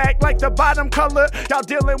stacked. Like the bottom color, y'all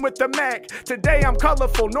dealing with the Mac. Today I'm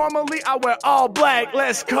colorful, normally I wear all black.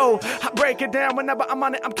 Let's go. I break it down whenever I'm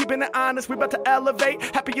on it, I'm keeping it honest. We about to elevate,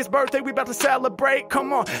 happiest birthday, we about to celebrate.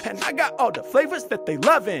 Come on, and I got all the flavors that they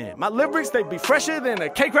lovin'. My lyrics, they be fresher than a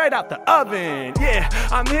cake right out the oven. Yeah,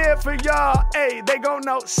 I'm here for y'all, hey, they gon'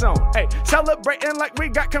 know soon. Hey, celebrating like we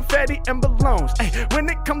got confetti and balloons. Hey, when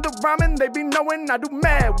it come to rhyming, they be knowing I do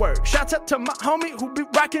mad work. Shouts out to my homie who be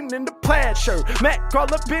rocking in the plaid shirt. Mac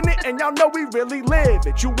all up in it, and y'all know we really live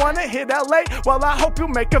it. You wanna hit LA? Well, I hope you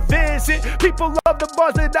make a visit. People love the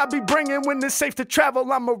bars that I be bringing. When it's safe to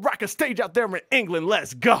travel, I'ma rock a stage out there in England.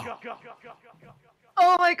 Let's go.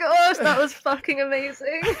 Oh my gosh, that was fucking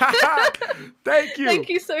amazing. Thank you. Thank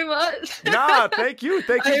you so much. Nah, thank you.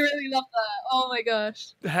 Thank you. I really love that. Oh my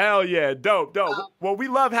gosh. Hell yeah. Dope. Well, we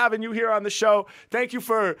love having you here on the show. Thank you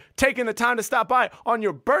for taking the time to stop by on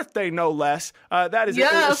your birthday, no less. That is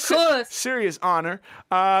a of course. Serious honor.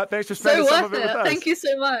 Thanks for spending some of it with us. Thank you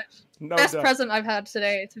so much. No Best doubt. present I've had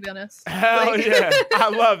today, to be honest. Hell yeah. I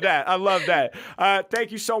love that.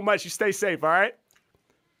 Thank you so much. You stay safe, all right?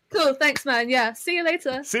 Cool, thanks, man. Yeah, see you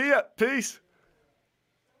later. See ya. Peace.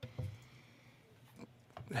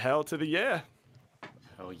 Hell to the yeah.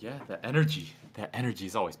 Oh yeah, that energy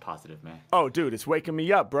is always positive, man. Oh, dude, it's waking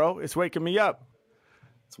me up, bro. It's waking me up.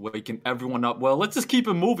 It's waking everyone up. Well, let's just keep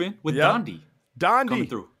it moving with Dondi. Dondi. Coming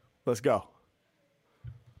through. Let's go.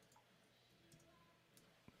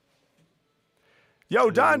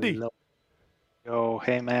 Yo, Dondi. Yo,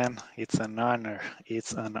 hey man, it's an honor.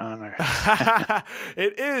 It's an honor.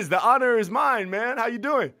 It is. The honor is mine, man. How you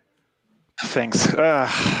doing? Thanks.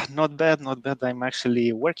 Not bad. I'm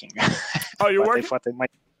actually working. Oh, you're But working? I thought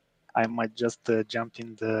I might just jump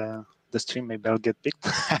in the stream. Maybe I'll get picked,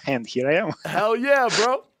 and here I am. Hell yeah,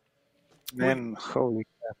 bro. Man, holy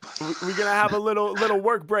crap. We're gonna have a little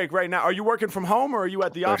work break right now. Are you working from home or are you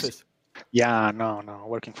at the office? Yeah, no,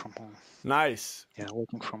 working from home. Nice. Yeah,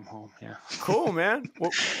 working from home. Yeah. Cool, man.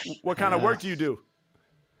 What kind of work do you do?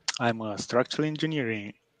 I'm a structural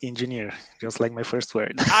engineer, just like my first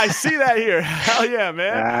word. I see that here. Hell yeah,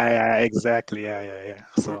 man. Yeah, exactly. Yeah.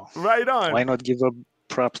 So right on. why not give a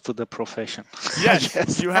props to the profession?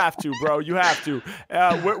 Yes, you have to, bro. You have to.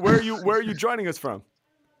 Where are you joining us from?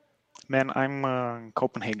 Man, I'm in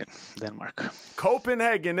Copenhagen, Denmark.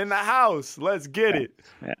 Copenhagen in the house. Let's get it.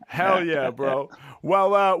 Yeah. Hell yeah, bro.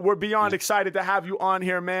 Well, we're beyond excited to have you on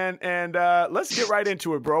here, man. And let's get right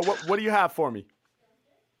into it, bro. What do you have for me?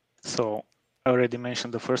 So I already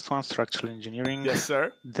mentioned the first one, structural engineering. Yes,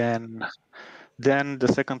 sir. Then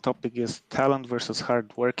the second topic is talent versus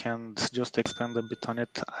hard work. And just to expand a bit on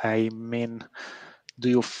it, I mean, do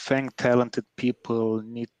you think talented people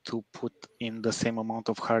need to put in the same amount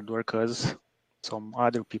of hard work as some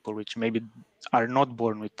other people which maybe are not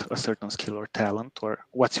born with a certain skill or talent? Or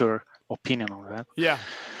what's your opinion on that? Yeah.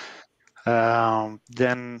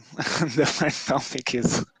 Then the third topic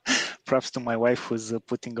is props to my wife who's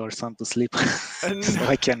putting our son to sleep, so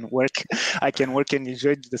I can work and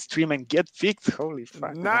enjoy the stream and get picked. Holy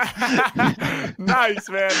fuck! Nice,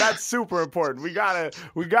 man. That's super important. We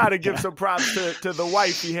gotta give some props to the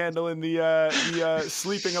wifey handling the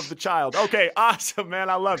sleeping of the child. Okay, awesome, man.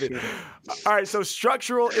 I love it. All right, so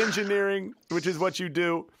structural engineering, which is what you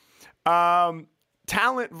do,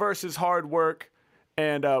 talent versus hard work,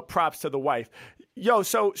 and props to the wife. Yo,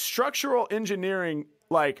 so structural engineering,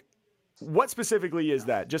 like, what specifically is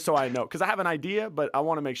that? Just so I know, because I have an idea, but I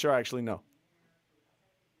want to make sure I actually know.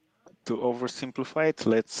 To oversimplify it,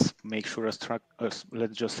 let's make sure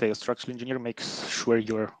let's just say a structural engineer makes sure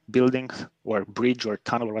your building or bridge or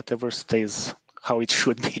tunnel or whatever stays how it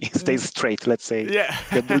should be, stays straight. Let's say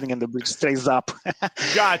the building and the bridge stays up.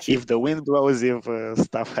 Gotcha. If the wind blows, if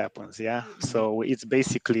stuff happens, yeah. So it's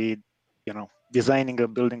basically, designing a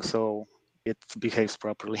building so it behaves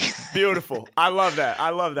properly. Beautiful. I love that.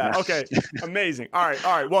 Yeah. Okay. Amazing. All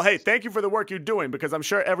right. Well, hey, thank you for the work you're doing, because I'm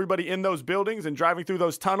sure everybody in those buildings and driving through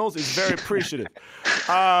those tunnels is very appreciative.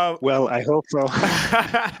 Well, I hope so.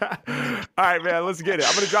 All right, man, let's get it.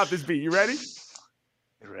 I'm going to drop this beat. You ready?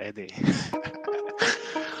 Ready.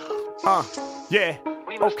 Yeah.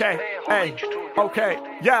 Okay. Hey. Okay.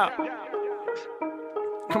 Yeah.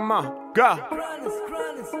 Come on. Go.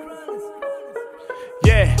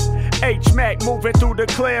 Yeah. H-Mac moving through the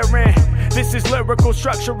clearing. This is lyrical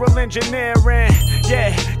structural engineering.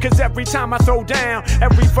 Yeah, cause every time I throw down,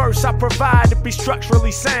 every verse I provide to be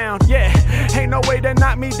structurally sound. Yeah, ain't no way to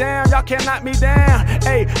knock me down, y'all can't knock me down.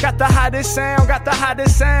 Hey, got the hottest sound.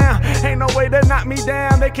 Ain't no way to knock me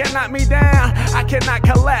down, they can't knock me down. I cannot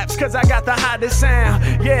collapse cause I got the hottest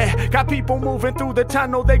sound. Yeah, got people moving through the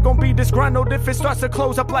tunnel, they gon' be disgruntled if it starts to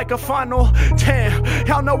close up like a funnel. Damn,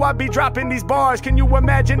 y'all know I be dropping these bars. Can you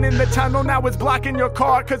imagine in the tunnel now it's blocking your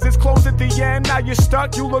car cause it's closed at the end? Now you're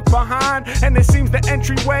stuck, you look behind, and it seems the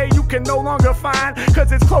entryway you can no longer find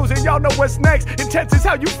cause it's closing. Y'all know what's next. Intense is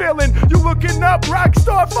how you feeling. You looking up, rock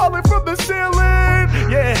star falling from the ceiling.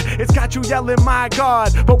 Yeah, it's got you yelling my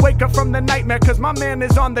God, but wake up from the nightmare cause my man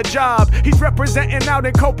is on the job. He's representing out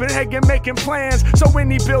in Copenhagen, making plans so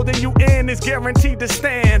any building you in is guaranteed to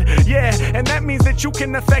stand. Yeah, and that means that you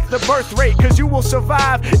can affect the birth rate cause you will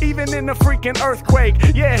survive even in a freaking earthquake.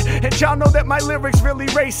 Yeah, and y'all know that my lyrics really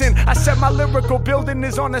racing. I said my lyrical building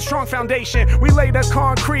is on a strong foundation. We lay the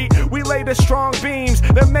concrete, we lay the strong beams.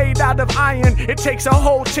 They're made out of iron, it takes a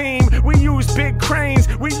whole team. We use big cranes,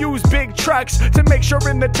 we use big trucks to make sure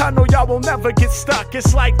in the tunnel y'all will never get stuck.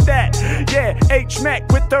 It's like that. Yeah,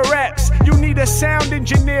 H-Mac with the raps. You need a sound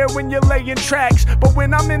engineer when you're laying tracks, but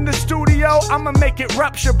when I'm in the studio, I'ma make it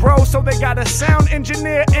rupture, bro. So they got a sound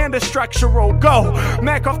engineer and a structural. Go,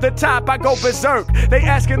 Mac off the top, I go berserk. They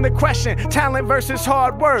asking the question, talent versus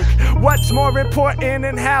hard work. What's more important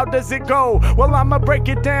and how does it go? Well, I'ma break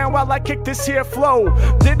it down while I kick this here flow.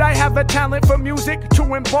 Did I have a talent for music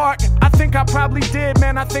to embark? I think I probably did,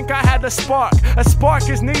 man. I think I had a spark. A spark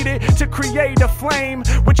is needed to create a flame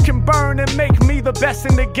which can burn and make me the best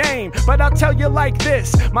in the game. But I'll tell you like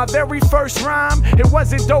this, my very first rhyme, it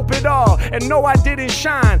wasn't dope at all, and no, I didn't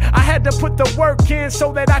shine. I had to put the work in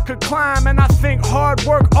so that I could climb, and I think hard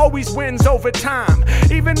work always wins over time.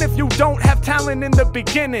 Even if you don't have talent in the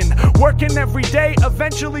beginning, working every day,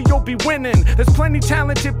 eventually you'll be winning. There's plenty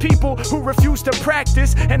talented people who refuse to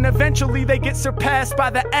practice, and eventually they get surpassed by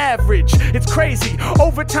the average. It's crazy.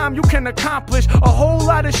 Over time you can accomplish a whole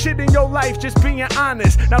lot of shit in your life, just being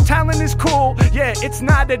honest. Now talent is cool, yeah, it's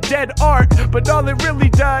not a dead art, but all it really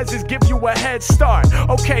does is give you a head start.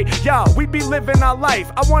 Okay, y'all, we be living our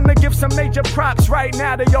life. I wanna give some major props right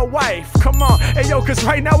now to your wife. Come on, hey yo, cause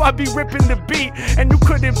right now I be ripping the beat, and you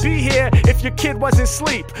couldn't be here if your kid wasn't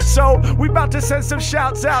asleep. So we about to send some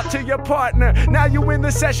shouts out to your partner. Now you in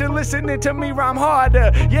the session listening to me rhyme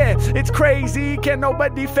harder. Yeah, it's crazy, can't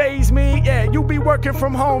nobody faze me. Yeah, you be working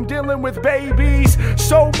from home, dealing with babies.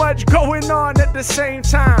 So much going on at the same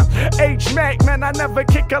time. H-Mac, man, I never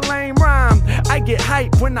kick a lame rhyme. I get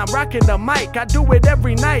hype when I'm rocking the mic. I do it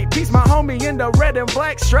every night. Peace my homie in the red and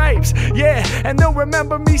black stripes. Yeah, and they'll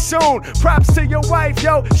remember me soon. Props to your wife,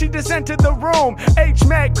 yo, she just entered the room.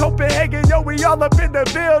 H-Mac, Copenhagen, yo, we all up in the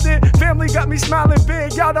building. Family got me smiling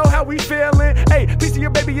big, y'all know how we feeling. Hey, peace to your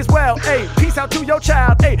baby as well. Hey, peace out to your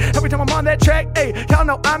child. Hey, every time I'm on that track, hey, y'all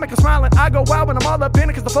know I make them smiling. I go wild when I'm all up in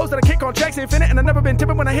it, cause the flows that I kick on tracks infinite, and I never been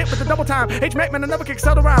tipping when I hit with the double time. H-Mac, man, I never kick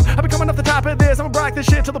subtle rhyme. I be coming off the top of this, I'ma rock this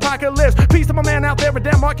shit till the pocket lives. Peace to my man out there in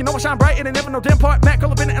Denmark, you know I shine bright, it ain't never no dim part. Mac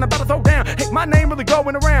all up in it, and I'm about to throw down. Hey, my name really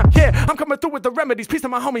going around. Yeah, I'm coming through with the remedies. Peace to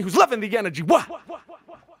my homie who's loving the energy. What?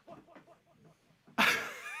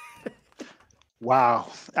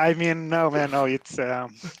 Wow. I mean, no, man, no. It's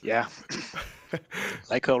yeah.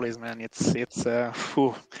 Like always, man. It's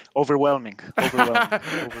overwhelming.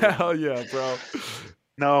 Hell yeah, bro.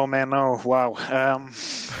 No, man, no. Wow.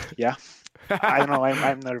 Yeah. I know.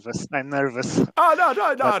 I'm nervous. Oh no!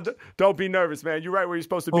 But, don't be nervous, man. You're right where you're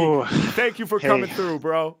supposed to be. Oh, Thank you for coming through,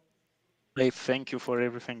 bro. Hey, thank you for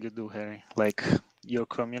everything you do, Harry. Like your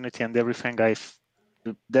community and everything.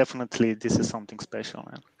 Definitely, this is something special,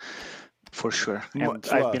 man. For sure. And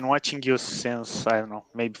I've been watching you since, I don't know,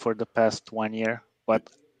 maybe for the past 1 year. But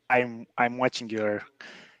I'm watching your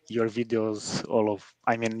videos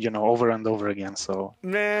over and over again. So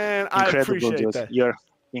man, I appreciate that. You're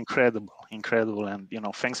incredible, and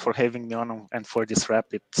thanks for having me on and for this rap.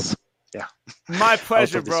 It's my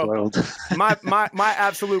pleasure, bro. my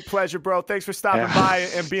absolute pleasure, bro. Thanks for stopping by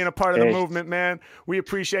and being a part of the movement, man. We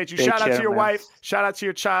appreciate you. Shout out to your wife. Shout out to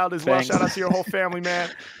your child as well. Shout out to your whole family, man.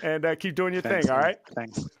 And keep doing your thing, all right?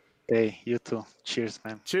 Thanks. Hey, you too. Cheers,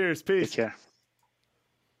 man. Cheers. Peace. Take care.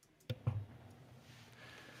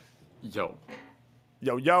 Yo.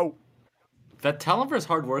 That talent versus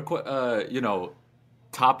hard work,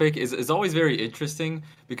 topic is always very interesting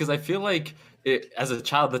because I feel like as a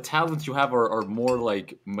child, the talents you have are more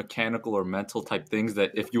like mechanical or mental type things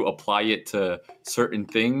that if you apply it to certain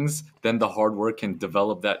things, then the hard work can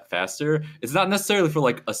develop that faster. It's not necessarily for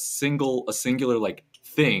like a singular like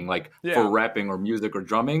thing, like for rapping or music or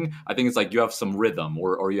drumming. I think it's like you have some rhythm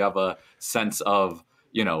or you have a sense of,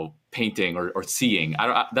 painting or seeing.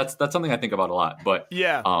 That's something I think about a lot. But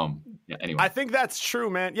anyway. I think that's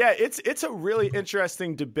true, man. Yeah, it's a really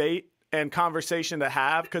interesting debate and conversation to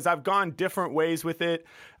have because I've gone different ways with it.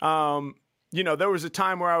 There was a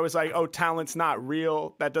time where I was like, oh, talent's not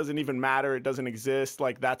real. That doesn't even matter. It doesn't exist.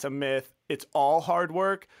 Like, that's a myth. It's all hard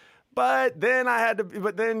work. But then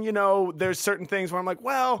there's certain things where I'm like,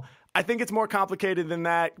 well, I think it's more complicated than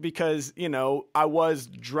that because, I was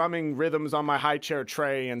drumming rhythms on my high chair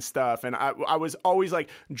tray and stuff. And I was always like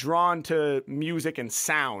drawn to music and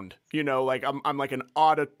sound, like I'm like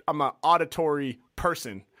I'm an auditory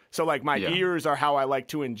person. So like my ears are how I like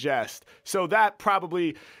to ingest. So that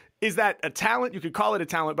probably is that a talent? You could call it a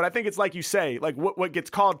talent, but I think it's like you say, like what gets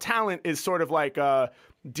called talent is sort of like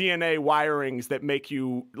DNA wirings that make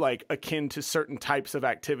you like akin to certain types of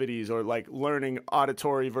activities or like learning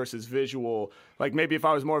auditory versus visual. Like maybe if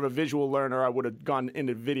I was more of a visual learner, I would have gone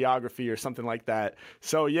into videography or something like that.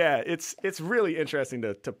 So yeah, it's really interesting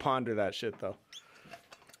to ponder that shit though.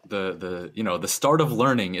 The start of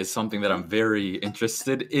learning is something that I'm very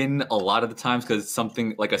interested in a lot of the times because it's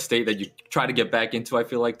something like a state that you try to get back into, I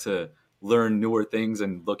feel like, to learn newer things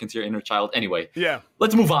and look into your inner child. Anyway,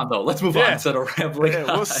 let's move on though. Let's move on instead of rambling.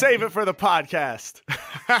 We'll save it for the podcast.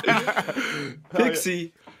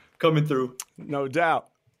 Pixie coming through. No doubt.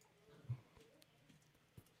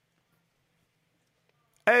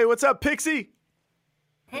 Hey, what's up, Pixie?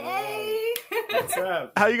 Hey. What's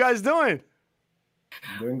up? How you guys doing?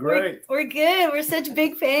 Doing great. We're good. We're such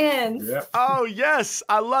big fans. Yep. Oh, yes.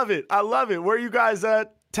 I love it. Where are you guys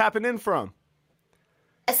tapping in from?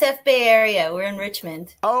 SF Bay Area. We're in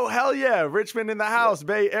Richmond. Oh, hell yeah. Richmond in the house,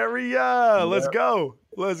 Bay Area. Let's go.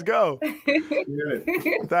 That's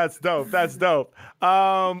dope.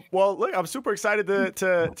 Well, look, I'm super excited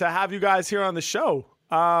to have you guys here on the show.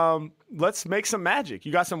 Let's make some magic.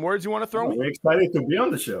 You got some words you want to throw me? We're excited to be on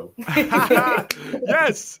the show.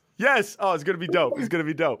 Yes. Oh, it's going to be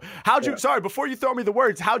dope. Sorry, before you throw me the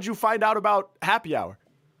words, how'd you find out about Happy Hour?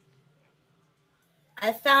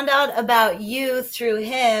 I found out about you through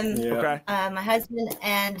him, Okay. My husband,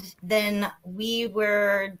 and then we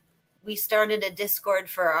started a Discord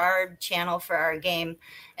for our channel for our game,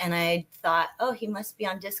 and I thought, oh, he must be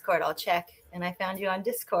on Discord. I'll check, and I found you on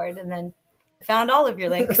Discord, and then found all of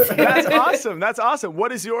your links. That's awesome.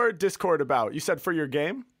 What is your Discord about? You said for your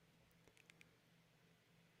game?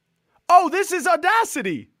 Oh, this is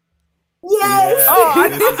Audacity. Yes.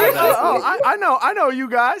 I know you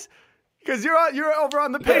guys because you're over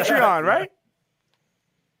on the Patreon, right?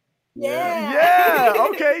 Yeah.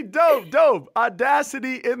 Okay. Dope.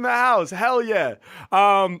 Audacity in the house. Hell yeah.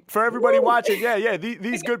 For everybody watching,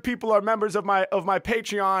 these good people are members of my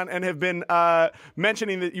Patreon and have been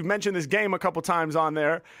mentioning that you've mentioned this game a couple times on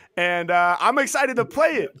there, and I'm excited to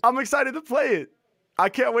play it. I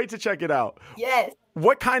can't wait to check it out. Yes.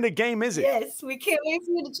 What kind of game is it? Yes, we can't wait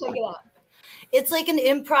for you to check it out. It's like an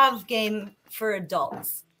improv game for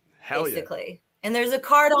adults, basically. Yeah. And there's a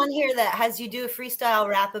card on here that has you do a freestyle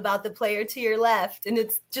rap about the player to your left, and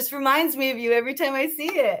it just reminds me of you every time I see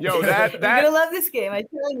it. Yo, you're gonna love this game, I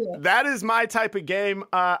tell you. That is my type of game.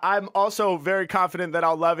 I'm also very confident that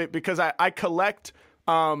I'll love it because I collect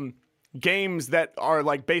games that are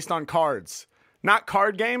like based on cards. Not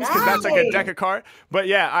card games, because that's like a deck of cards. But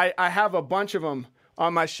yeah, I have a bunch of them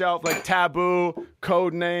on my shelf, like Taboo,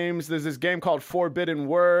 Code Names. There's this game called Forbidden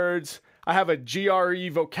Words. I have a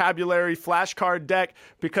GRE vocabulary flashcard deck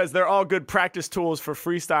because they're all good practice tools for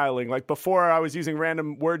freestyling. Like before, I was using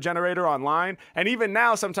random word generator online. And even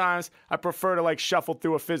now, sometimes I prefer to like shuffle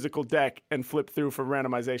through a physical deck and flip through for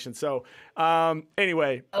randomization. So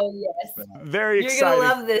anyway. Oh, yes. Very exciting. You're going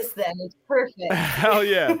to love this then. It's perfect. Hell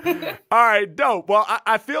yeah. All right, dope. Well,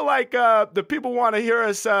 I feel like the people want to hear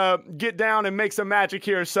us get down and make some magic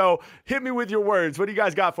here. So hit me with your words. What do you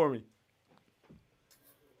guys got for me?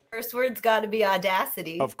 First word's got to be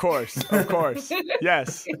audacity. Of course.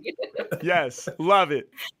 Yes. Yes. Love it.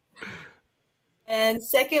 And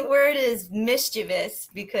second word is mischievous,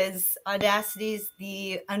 because Audacity's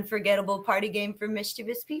the unforgettable party game for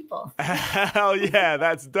mischievous people. Hell yeah,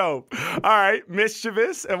 that's dope. All right,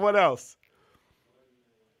 mischievous. And what else?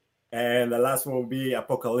 And the last one will be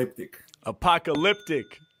apocalyptic.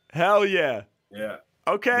 Apocalyptic. Hell yeah. Yeah.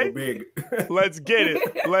 Okay. Go big. Let's get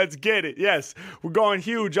it. Yes. We're going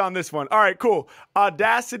huge on this one. All right, cool.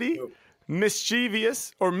 Audacity,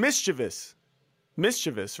 mischievous or mischievous.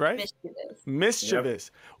 Mischievous, right?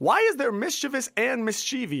 Mischievous. Yep. Why is there mischievous and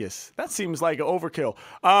mischievous? That seems like an overkill.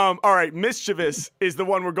 All right, mischievous is the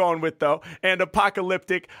one we're going with, though. And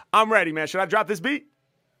apocalyptic. I'm ready, man. Should I drop this beat?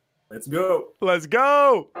 Let's go. Let's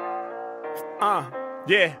go.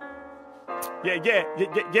 Yeah.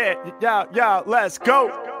 Yeah, let's go.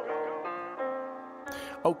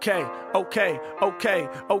 Okay.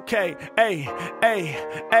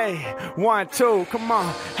 Hey, 1, 2, come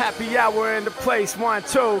on. Happy hour in the place, 1,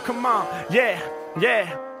 2, come on. Yeah.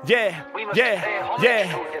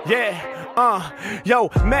 Yo,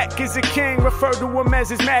 Mac is a king, refer to him as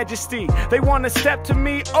his majesty. They want to step to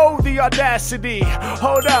me, oh, the audacity.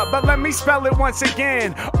 Hold up, but let me spell it once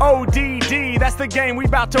again. ODD, that's the game we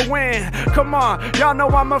about to win. Come on, y'all know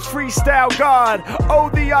I'm a freestyle god. Oh,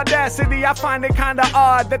 the audacity, I find it kinda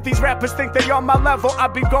odd that these rappers think they on my level, I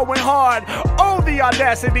be going hard. Oh, the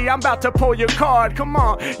audacity, I'm about to pull your card. Come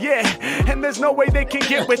on, yeah, and there's no way they can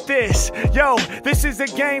get with this. Yo, this is a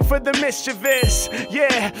game for the mischievous.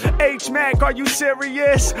 Yeah, H-Mac, are you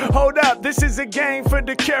serious? Hold up, this is a game for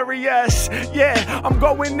the curious. Yeah, I'm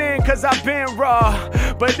going in cause I've been raw,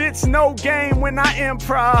 but it's no game when I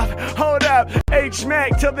improv. Hold up,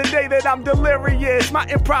 H-Mac till the day that I'm delirious. My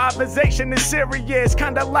improvisation is serious,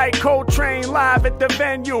 kinda like Coltrane live at the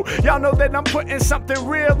venue. Y'all know that I'm putting something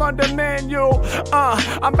real on the menu.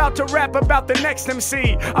 I'm about to rap about the next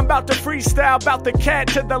MC. I'm about to freestyle about the cat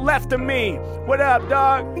to the left of me. What up,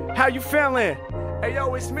 dog? How you feeling? Hey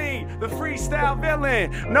yo, it's me, the freestyle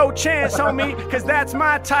villain. No chance, homie, cause that's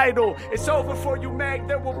my title. It's over for you, Mac,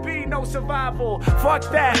 there will be no survival. Fuck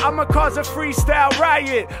that, I'ma cause a freestyle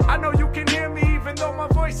riot. I know you can hear me even though my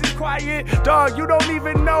voice is quiet. Dog, you don't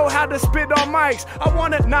even know how to spit on mics.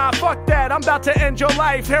 Nah, fuck that, I'm about to end your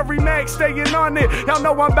life. Harry Mac staying on it. Y'all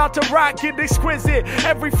know I'm about to rock, get exquisite.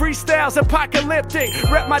 Every freestyle's apocalyptic.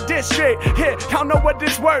 Rep my district, yeah, y'all know what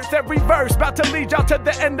this worth. Every verse, about to lead y'all to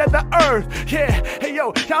the end of the earth. Yeah. Hey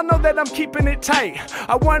yo, y'all know that I'm keeping it tight.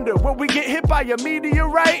 I wonder, will we get hit by a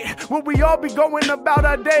meteorite? Will we all be going about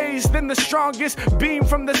our days? Then the strongest beam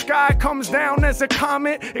from the sky comes down as a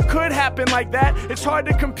comet. It could happen like that, it's hard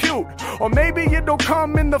to compute. Or maybe it'll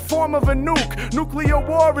come in the form of a nuke. Nuclear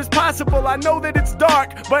war is possible, I know that it's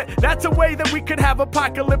dark, but that's a way that we could have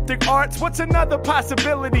apocalyptic arts. What's another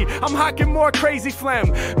possibility? I'm hawking more crazy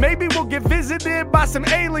phlegm. Maybe we'll get visited by some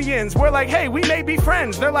aliens. We're like, hey, we may be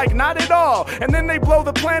friends. They're like, not at all. And then they blow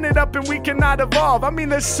the planet up and we cannot evolve. I mean,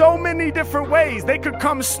 there's so many different ways. They could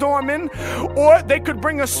come storming, or they could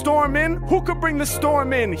bring a storm in. Who could bring the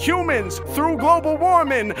storm in? Humans, through global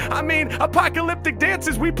warming. I mean, apocalyptic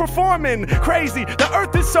dances we performing. Crazy, the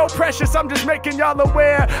earth is so precious, I'm just making y'all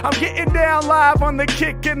aware. I'm getting down live on the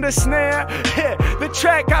kick and the snare. Yeah, the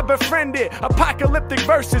track I befriended. Apocalyptic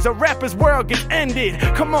verses, a rapper's world gets ended.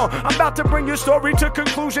 Come on, I'm about to bring your story to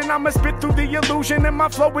conclusion. I'ma spit through the illusion and my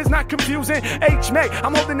flow is not confusing. H-Mac,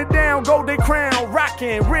 I'm holding it down, golden crown,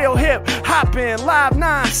 rocking, real hip, hopping, live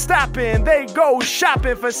non-stopping. They go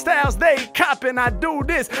shopping for styles they copping. I do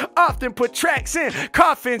this often, put tracks in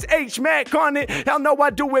coffins, H-Mac on it. Y'all know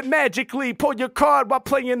I do it magically. Pull your card while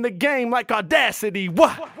playing the game like Audacity.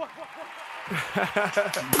 What?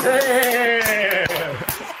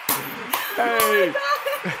 Hey.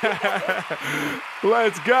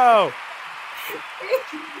 Let's go.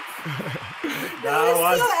 That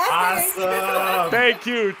was awesome. Thank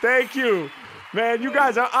you. Man, you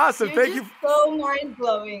guys are awesome. You're Thank you. So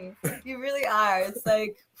mind-blowing. You really are. It's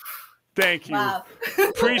like, Thank you. Wow.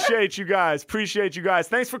 Appreciate you guys.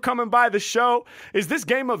 Thanks for coming by the show. Is this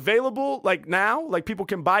game available like now? Like people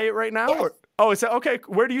can buy it right now? Yes. Or, oh, it's okay.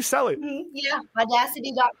 Where do you sell it? Yeah,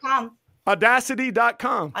 Audacity.com.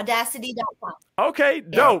 Audacity.com. Audacity.com. Okay,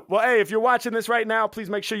 dope. Well, hey, if you're watching this right now, please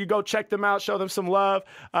make sure you go check them out, show them some love.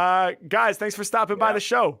 Guys, thanks for stopping by the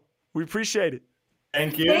show. We appreciate it.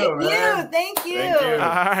 Thank you. Thank you. All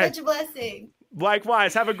right. Such a blessing.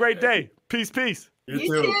 Likewise. Have a great day. Peace. You You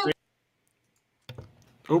too. too.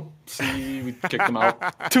 Oopsie, we kicked him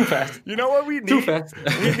out too fast. You know what we need? Too fast.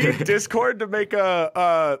 We need Discord to make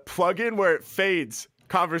a plugin where it fades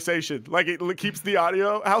conversation. Like it keeps the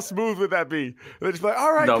audio. How smooth would that be? They're just like,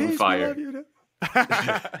 all right, That'd be peace, fire. we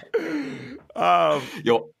love you.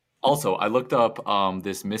 Yo, also, I looked up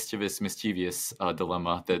this mischievous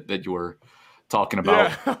dilemma that you were talking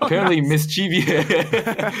about. Yeah. Apparently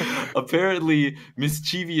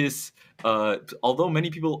mischievous, although many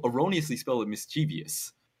people erroneously spell it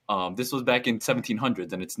mischievous. This was back in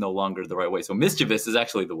 1700s, and it's no longer the right way. So mischievous is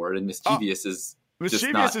actually the word, and mischievous is just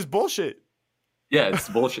Mischievous not. is bullshit. Yeah, it's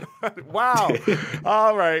bullshit. Wow.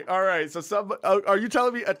 All right. So are you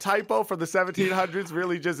telling me a typo from the 1700s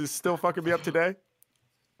really just is still fucking me up today?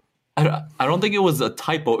 I don't think it was a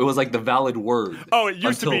typo. It was like the valid word. Oh, it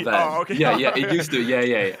used to be. Then. Oh, okay. Yeah, it used to.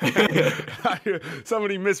 Yeah.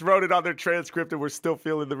 Somebody miswrote it on their transcript and we're still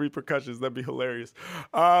feeling the repercussions. That'd be hilarious.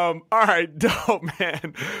 All right, dope,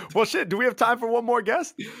 man. Well, shit, do we have time for one more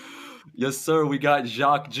guest? Yes, sir. We got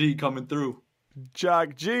Jacques G coming through.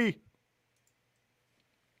 Jacques G.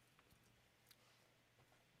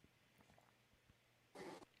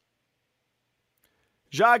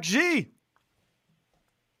 Jacques G.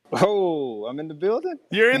 Oh, I'm in the building.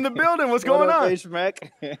 You're in the building. What's going up, on?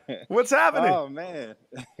 H-Mac? What's happening? Oh man,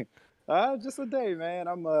 just a day, man.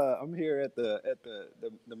 I'm here at the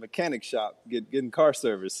mechanic shop getting car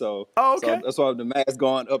service. So, Oh, okay. so that's why the mask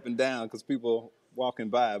going up and down because people walking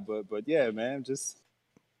by. But yeah, man, just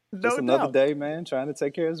No another doubt. day, man. Trying to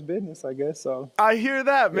take care of his business, I guess. So I hear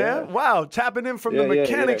that, man. Yeah. Wow, tapping in from the Yeah,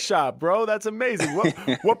 mechanic shop, bro. That's amazing.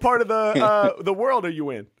 What part of the world are you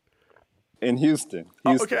in? in Houston.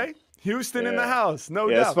 Oh, okay, Houston in the Yeah. house, no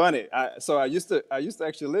Yeah, doubt. it's funny. I used to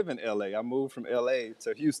actually live in LA. I moved from LA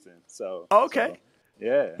to Houston. So Okay. so,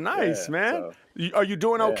 yeah. Nice, yeah. man. So, Are you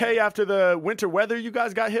doing okay after the winter weather you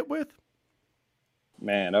guys got hit with?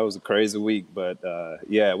 man, that was a crazy week, but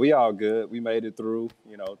yeah, we all good. We made it through.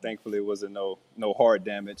 You know, thankfully it wasn't no hard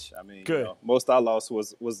damage. I mean, Good. You know, most I lost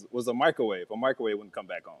was a microwave. A microwave wouldn't come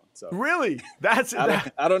back on. So Really? That's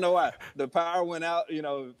I don't know why. The power went out, you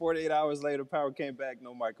know, 48 hours later, power came back,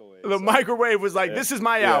 no microwave. the So, microwave was like, yeah. "This is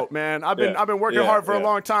my Yeah. out, man. I've been Yeah. working Yeah. hard for a Yeah.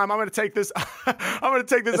 long time. I'm gonna take this. I'm gonna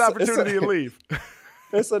take this It's a- opportunity and leave."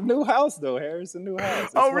 It's a new house though, Harry. It's a new house.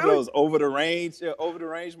 It's Oh, one really? of those over the range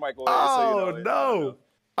microwaves. Oh, so, no.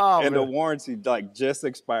 Oh, and the man. warranty like just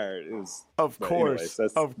expired. It was, Of but course.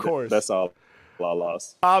 Of course. That's all I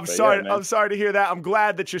lost. I'm But sorry. yeah, man. I'm sorry to hear that. I'm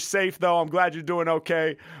glad that you're safe, though. I'm glad you're doing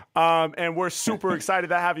okay. And we're super excited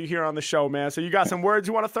to have you here on the show, man. So you got some words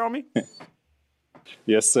you want to throw me?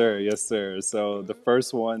 Yes, sir. Yes, sir. So the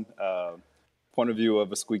first one, point of view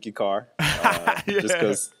of a squeaky car. Yeah. Just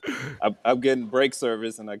because I'm getting brake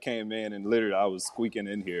service and I came in and literally I was squeaking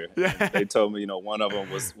in here. Yeah. And they told me, you know, one of them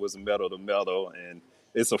was metal to metal and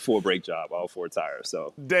it's a full brake job, all 4 tires.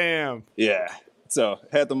 So Damn. yeah. So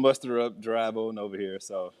had to muster up, drive on over here.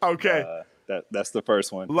 So Okay. that's the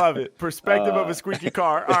first one. Love it. Perspective of a squeaky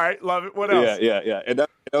car. All right. Love it. What else? Yeah. And that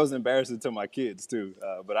was embarrassing to my kids too,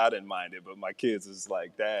 but I didn't mind it. But my kids is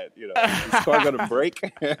like, Dad, you know, is this car gonna break?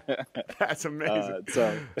 That's amazing.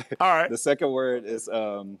 So All right. the second word is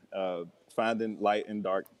finding light in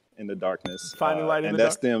the darkness. Finding light in and the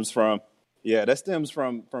that dark. stems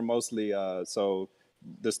from mostly so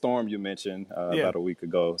the storm you mentioned Yeah. about a week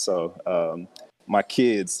ago. So my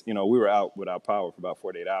kids, you know, we were out without power for about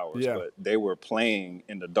 48 hours, Yeah. but they were playing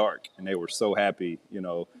in the dark and they were so happy, you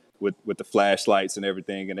know, with the flashlights and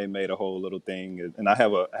everything, and they made a whole little thing. And I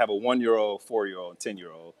have a 1-year-old, 4-year-old,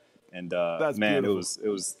 10-year-old, and That's man, beautiful.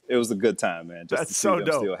 it was a good time, man. Just That's to see so them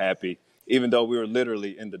dope. still happy, even though we were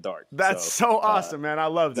literally in the dark. That's so awesome, man. I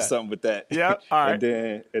love Just that. something with that. Yeah, all right.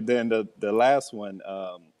 And then the last one,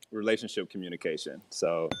 relationship communication.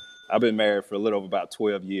 So I've been married for a little over about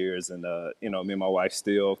 12 years, and you know, me and my wife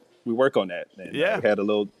we work on that. And, Yeah. we had a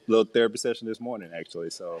little therapy session this morning,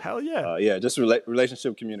 actually. So Hell yeah. yeah, just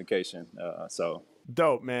relationship communication. So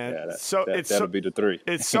Dope, man. yeah, so that'll be the 3.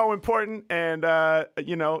 it's so important, and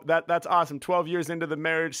you know that's awesome. 12 years into the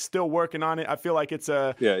marriage, still working on it. I feel like it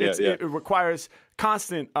Yeah. requires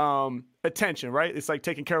constant attention, right? It's like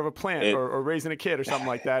taking care of a plant or raising a kid or something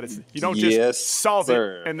like that. You don't just solve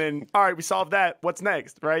it and then, all right, we solved that. What's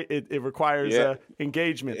next, right? It requires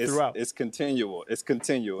engagement throughout. It's continual. It's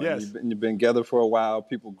continual. Yes. And you've been together for a while.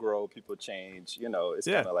 People grow. People change. You know, it's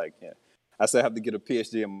kind of like, I say I have to get a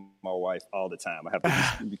PhD in my wife all the time. I have to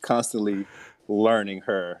just be constantly learning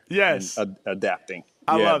her and adapting.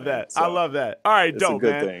 I love that. So, I love that. All right, dope,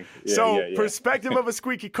 man. It's a good thing. Yeah, perspective of a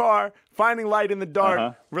squeaky car, finding light in the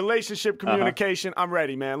dark, relationship communication. I'm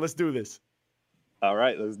ready, man. Let's do this. All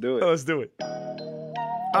right, let's do it. Let's do it.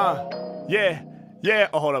 Yeah.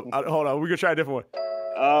 Oh, hold on. We're going to try a different one.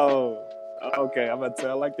 Oh, okay. I'm about to say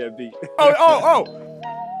I like that beat. Oh.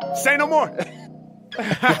 Say no more.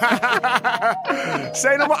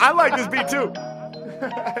 Say no more. I like this beat too.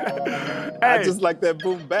 I just like that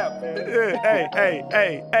boom bap, man. Hey.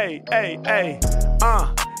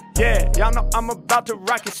 Yeah, y'all know I'm about to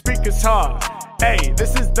rock your speakers hard. Hey,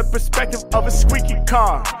 this is the perspective of a squeaky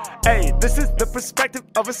car. Hey, this is the perspective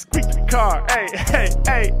of a squeaky car. Hey,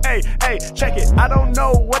 check it. I don't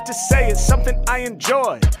know what to say. It's something I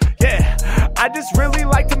enjoy. Yeah, I just really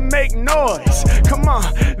like to make noise. Come on,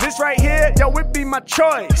 this right here, yo, it be my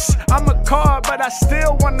choice. I'm a car, but I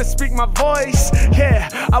still want to speak my voice. Yeah,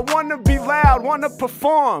 I want to be loud, want to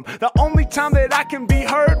perform. The only time that I can be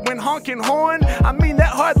heard when honking horn. I mean,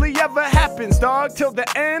 that hardly ever happens, dog, till the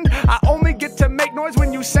end. I only get to make noise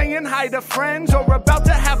when you saying hi to friends or about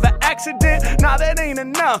to have an accident. Nah, that ain't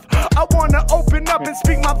enough. I want to open up and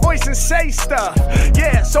speak my voice and say stuff.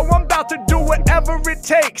 Yeah, so I'm about to do whatever it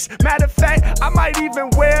takes. Matter of fact, I might even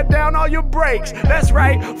wear down all your brakes. That's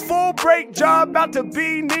right, full brake job about to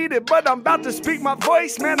be needed. But I'm about to speak my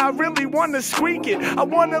voice, man, I really want to squeak it. I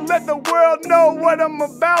want to let the world know what I'm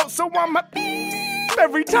about. So I'm a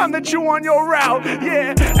every time that you on your route.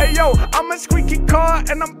 Yeah, hey yo, I'm a squeaky car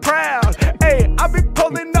and I'm proud. Hey, I be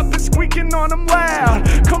pulling up and squeaking on them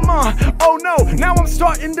loud. Come on, oh no, now I'm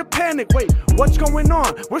starting to panic. Wait, what's going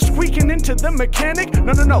on? We're squeaking into the mechanic?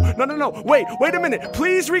 No, wait a minute,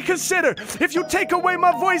 please reconsider. If you take away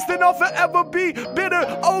my voice, then I'll forever be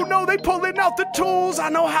bitter. Oh no, they pulling out the tools. I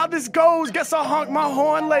know how this goes. Guess I'll honk my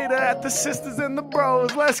horn later at the sisters and the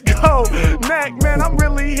bros. Let's go. Mac, man, I'm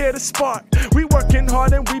really here to spark. We working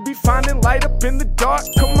hard and we be finding light up in the dark.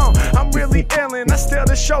 Come on, I'm really illin'. I steal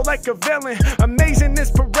the show like a villain. Amazing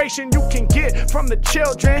inspiration you can get from the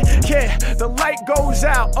children. Yeah, the light goes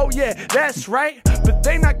out. Oh yeah, that's right. But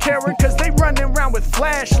they not caring cause they running around with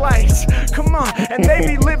flashlights. Come on, and they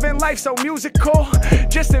be living life so musical.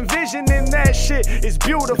 Just envisioning that shit is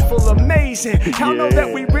beautiful, amazing. Y'all know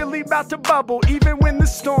that we really about to bubble even when the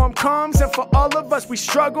storm comes. And for all of us we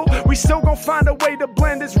struggle, we still gon' find a way to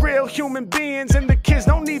blend as real human beings. And the kids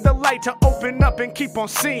don't need the light to open up and keep on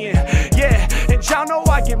seeing. Yeah, and y'all know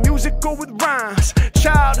I get musical with rhymes.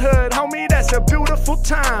 Childhood, homie, that's a beautiful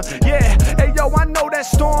time. Yeah, hey yo, I know that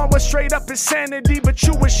storm was straight up insanity, but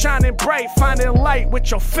you was shining bright, finding light with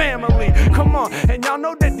your family. Come on, and y'all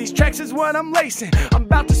know that these tracks is what I'm lacing. I'm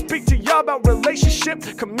about to speak to y'all about relationship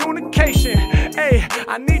communication. Hey,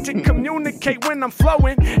 I need to communicate when I'm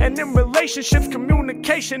flowing, and in relationships,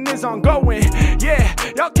 communication is ongoing. Yeah,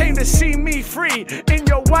 y'all came to see me free. In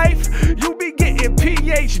your wife, you be getting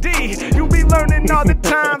PhD. You be learning all the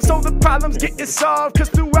time, so the problems getting solved. Cause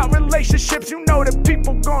throughout relationships, you know that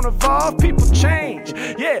people gonna evolve, people change.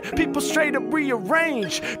 Yeah, people straight up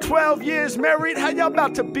rearrange. 12 years married, how y'all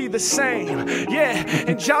about to be the same? Yeah,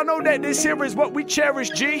 and y'all know that this here is what we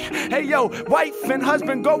cherish, G. Hey yo, wife and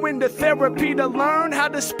husband go into therapy to learn how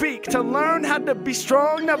to speak, to learn how to be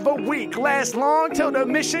strong, never weak. Last long till the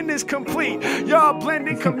mission is complete. Y'all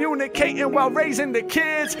blending, communicating while raising the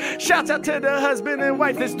kids. Shouts out to the husband and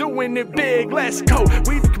wife that's doing it big. Let's go.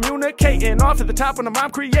 We be communicating off to the top when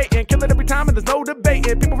I'm creating. Kill it every time and there's no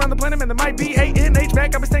debating. People around the planet, man, they might be hating.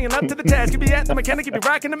 H-Mac, I be staying up to the task. You be at the mechanic, you be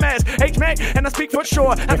rocking the mask. H-Mac, and I speak for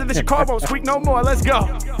sure. After this, your car won't squeak no more. Let's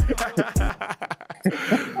go.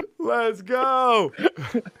 Let's go.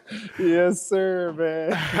 Yes, sir,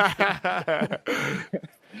 man.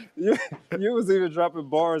 You was even dropping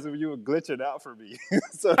bars when you were glitching out for me.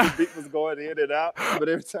 So the beat was going in and out, but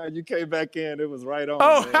every time you came back in, it was right on.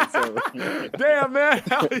 Oh, man. So, damn, man.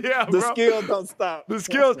 Hell yeah, bro. The skills don't stop.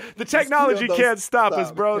 The technology can't stop us,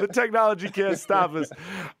 bro. The technology can't stop us.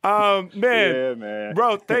 Man. Yeah, man.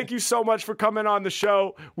 Bro, thank you so much for coming on the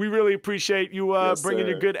show. We really appreciate you bringing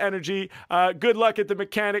your good energy. Good luck at the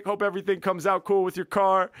mechanic. Hope everything comes out cool with your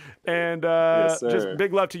car. And just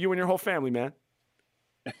big love to you and your whole family, man.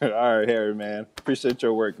 All right, Harry, man. Appreciate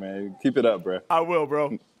your work, man. Keep it up, bro. I will,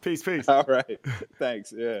 bro. Peace. All right.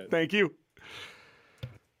 Thanks. Yeah. Thank you.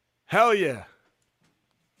 Hell yeah.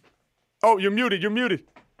 Oh, you're muted.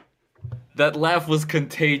 That laugh was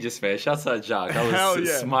contagious, man. Shouts out Jacques. I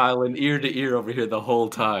was smiling ear to ear over here the whole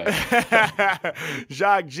time.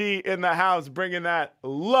 Jacques G in the house bringing that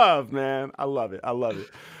love, man. I love it. 100%.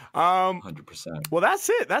 Well, that's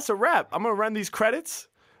it. That's a wrap. I'm going to run these credits.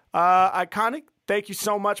 Iconic, thank you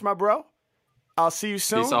so much, my bro. I'll see you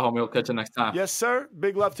soon. Peace out, homie. We'll catch you next time. Yes, sir.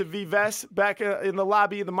 Big love to V-Vest back in the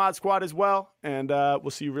lobby, the mod squad as well. And we'll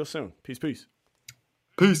see you real soon. Peace.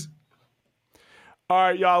 Peace. All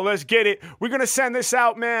right, y'all, let's get it. We're going to send this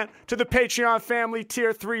out, man, to the Patreon family,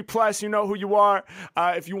 tier 3+. You know who you are.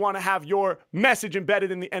 If you want to have your message embedded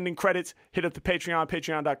in the ending credits, hit up the Patreon,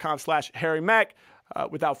 patreon.com/HarryMack.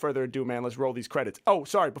 Without further ado, man, let's roll these credits. Oh,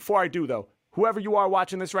 sorry, before I do, though, whoever you are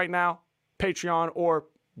watching this right now, Patreon or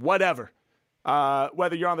whatever,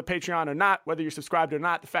 whether you're on the Patreon or not, whether you're subscribed or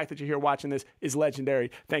not, the fact that you're here watching this is legendary.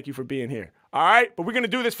 Thank you for being here. All right, but we're going to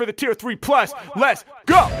do this for the tier 3+. Let's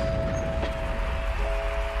go.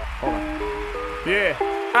 Hold on. Yeah.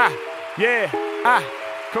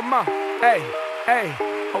 Come on. Hey.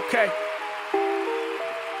 Okay.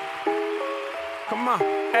 Come on.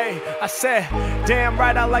 Hey, I said, damn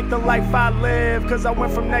right I like the life I live, cause I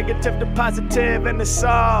went from negative to positive, and it's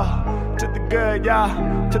all to the good,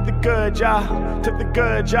 y'all. To the good, y'all. To the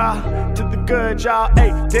good, y'all. To the good, y'all.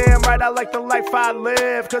 Hey, damn right I like the life I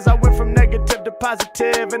live, cause I went from negative to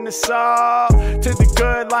positive, and it's all to the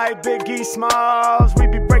good like Biggie Smalls. We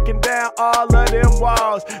be breaking down all of them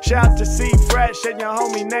walls. Shout to C Fresh and your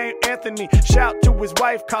homie named Anthony. Shout to his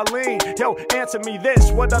wife Colleen. Yo, answer me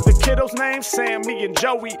this. What are the kiddos' names? Sammy and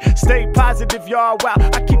Joey. Stay positive, y'all. Wow,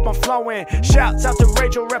 I keep on flowing. Shouts out to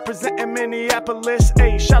Rachel representing Minneapolis.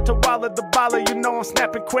 Hey, shout to Walla the Baller. You know I'm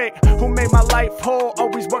snapping quick. Who made my life whole?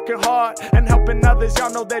 Always working hard and helping others.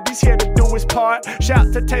 Y'all know that he's here to do his part.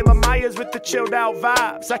 Shout to Taylor Myers with the chilled out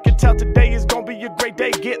vibes. I can tell today is gonna be a great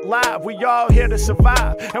day. Get live. We all here to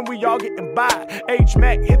survive and we all getting by.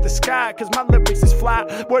 H-Mac hit the sky cause my lyrics is fly.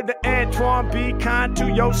 Word to Antoine, be kind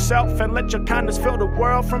to yourself and let your kindness fill the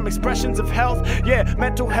world from expressions of health. Yeah,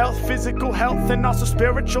 mental health, physical health, and also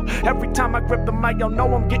spiritual. Every time I grip the mic, y'all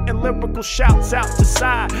know I'm getting lyrical. Shouts out to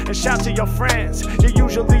Side and shout to your friends. You're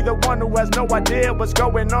usually the one who has no idea what's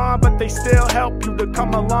going on, but they still help you to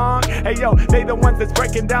come along. Hey yo, they the ones that's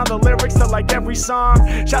breaking down the lyrics to like every song.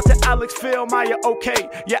 Shout to Alex, Phil, Maya, okay.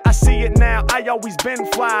 Yeah, I see it now. I always been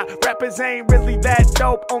fly. Rappers ain't really that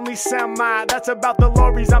dope, only semi. That's about the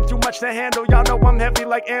lorries, I'm too much to handle. Y'all know I'm heavy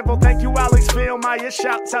like Anvil. Thank you, Alex, Phil, Maya.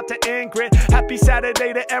 Shouts out to Ingrid. Happy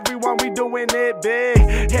Saturday to everyone, we doing it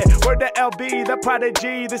big. Yeah, we're the LB, the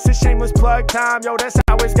Prodigy. This is shameless plug time. Yo, that's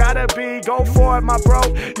how it's gotta be. Go for it, my bro.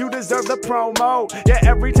 You deserve the promo. Yeah,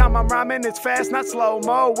 every time I'm rhyming, it's fast, not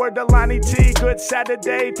slow-mo. Word to Lonnie T. Good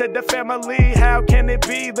Saturday to the family. How can it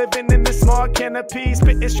be? Living in this small canopy,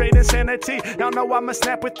 spitting straight insanity. Y'all know I'ma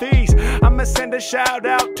snap with these. I'ma send a shout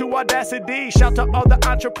out to Audacity. Shout to all the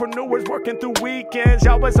entrepreneurs working through weekends.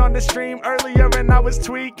 Y'all was on the stream earlier and I was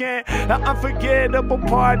tweaking. An unforgettable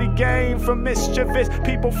party game for mischievous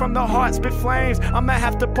people from the heart spit flames. I'ma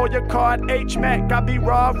have to pull your card, H-Mac. I be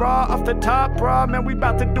raw off the top, raw. Man, we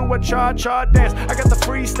about to do a cha-cha dance. I got the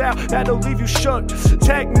freestyle that'll leave you shook.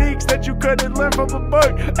 Techniques that you couldn't learn from a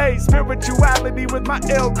book. Hey, spirituality with my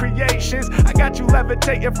ill creations. I got you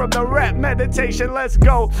levitating from the rap meditation. Let's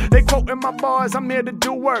go. They quoting my bars, I'm here to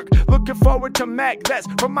do work. Looking forward to Mac, that's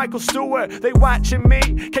from Michael Stewart. They watching me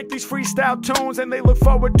kick these freestyle tunes and they look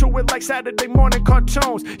forward to it like Saturday morning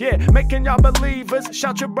cartoons. Yeah, making y'all believers.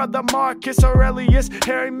 Shout your brother Marcus Aurelius,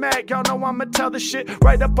 Harry Mack. Y'all know I'ma tell the shit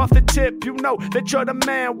right up off the tip. You know that you're the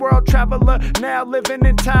man, world traveler, now living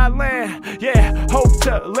in Thailand. Yeah, hope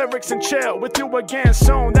to lyrics and chill with you again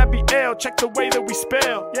soon. That be ill, check the way that we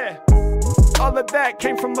spell. Yeah, all of that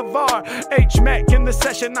came from LeVar. H-Mac in the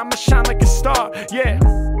session, I'ma shine like a star. Yeah.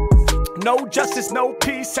 No justice, no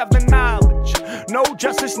peace, have the knowledge. No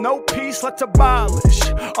justice, no peace, let's abolish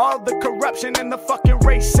all the corruption and the fucking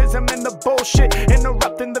racism and the bullshit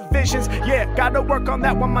interrupting the visions. Yeah, gotta work on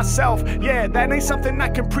that one myself. Yeah, that ain't something I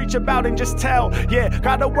can preach about and just tell. Yeah,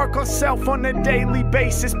 gotta work on self on a daily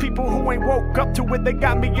basis. People who ain't woke up to it, they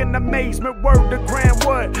got me in amazement. Word to Grant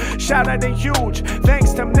Wood, shout out and huge.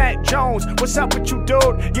 Thanks to Matt Jones, what's up with you,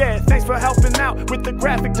 dude? Yeah, thanks for helping out with the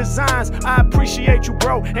graphic designs. I appreciate you,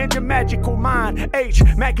 bro, and your magical mind.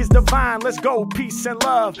 H-Mac is divine, let's go, peace and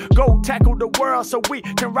love. Go tackle the world so we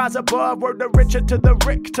can rise above. Word to Richard, to the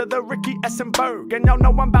Rick, to the Ricky Essenberg. And y'all know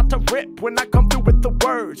I'm about to rip when I come through with the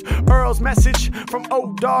words. Earl's message from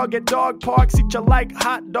Old Dog at Dog Parks. Eat you like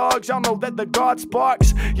hot dogs, y'all know that the God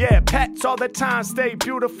sparks. Yeah, pets all the time, stay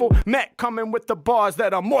beautiful. Mac coming with the bars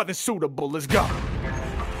that are more than suitable, let's go.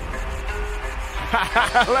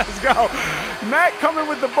 Let's go. Matt coming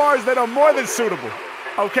with the bars that are more than suitable.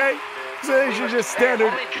 Okay? So this is just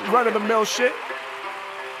standard run-of-the-mill shit.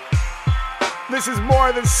 This is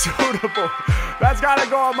more than suitable. That's got to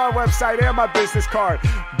go on my website and my business card.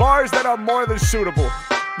 Bars that are more than suitable.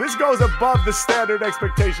 This goes above the standard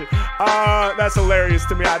expectation. That's hilarious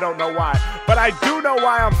to me. I don't know why. But I do know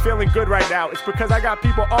why I'm feeling good right now. It's because I got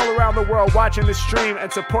people all around the world watching this stream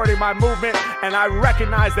and supporting my movement. And I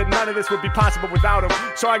recognize that none of this would be possible without them.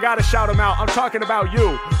 So I got to shout them out. I'm talking about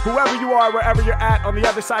you. Whoever you are, wherever you're at on the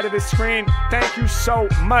other side of this screen, thank you so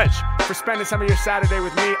much for spending some of your Saturday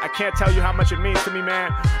with me. I can't tell you how much it means to me,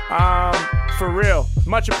 man. For real.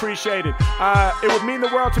 Much appreciated. It would mean the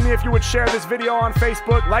world to me if you would share this video on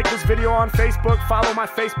Facebook, like this video on Facebook, follow my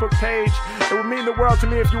Facebook page. It would mean the world to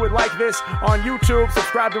me if you would like this on YouTube,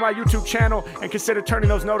 subscribe to my YouTube channel, and consider turning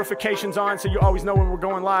those notifications on so you always know when we're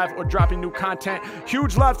going live or dropping new content.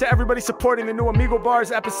 Huge love to everybody supporting the new Amigo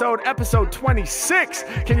Bars episode 26.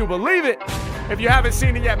 Can you believe it? If you haven't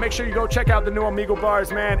seen it yet, make sure you go check out the new Amigo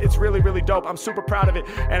Bars, man. It's really, really dope. I'm super proud of it.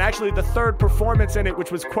 And actually, the third performance in it,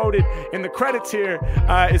 which was quoted in the credits here,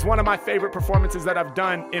 is one of my favorite performances that I've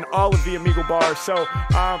done in all of the Amigo Bars. So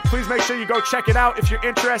please make sure you go check it out if you're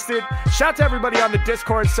interested. Shout to everybody on the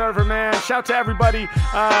Discord server, man. Shout to everybody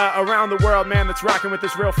around the world, man, that's rocking with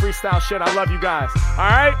this real freestyle shit. I love you guys. All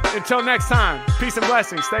right? Until next time, peace and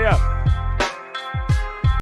blessings. Stay up.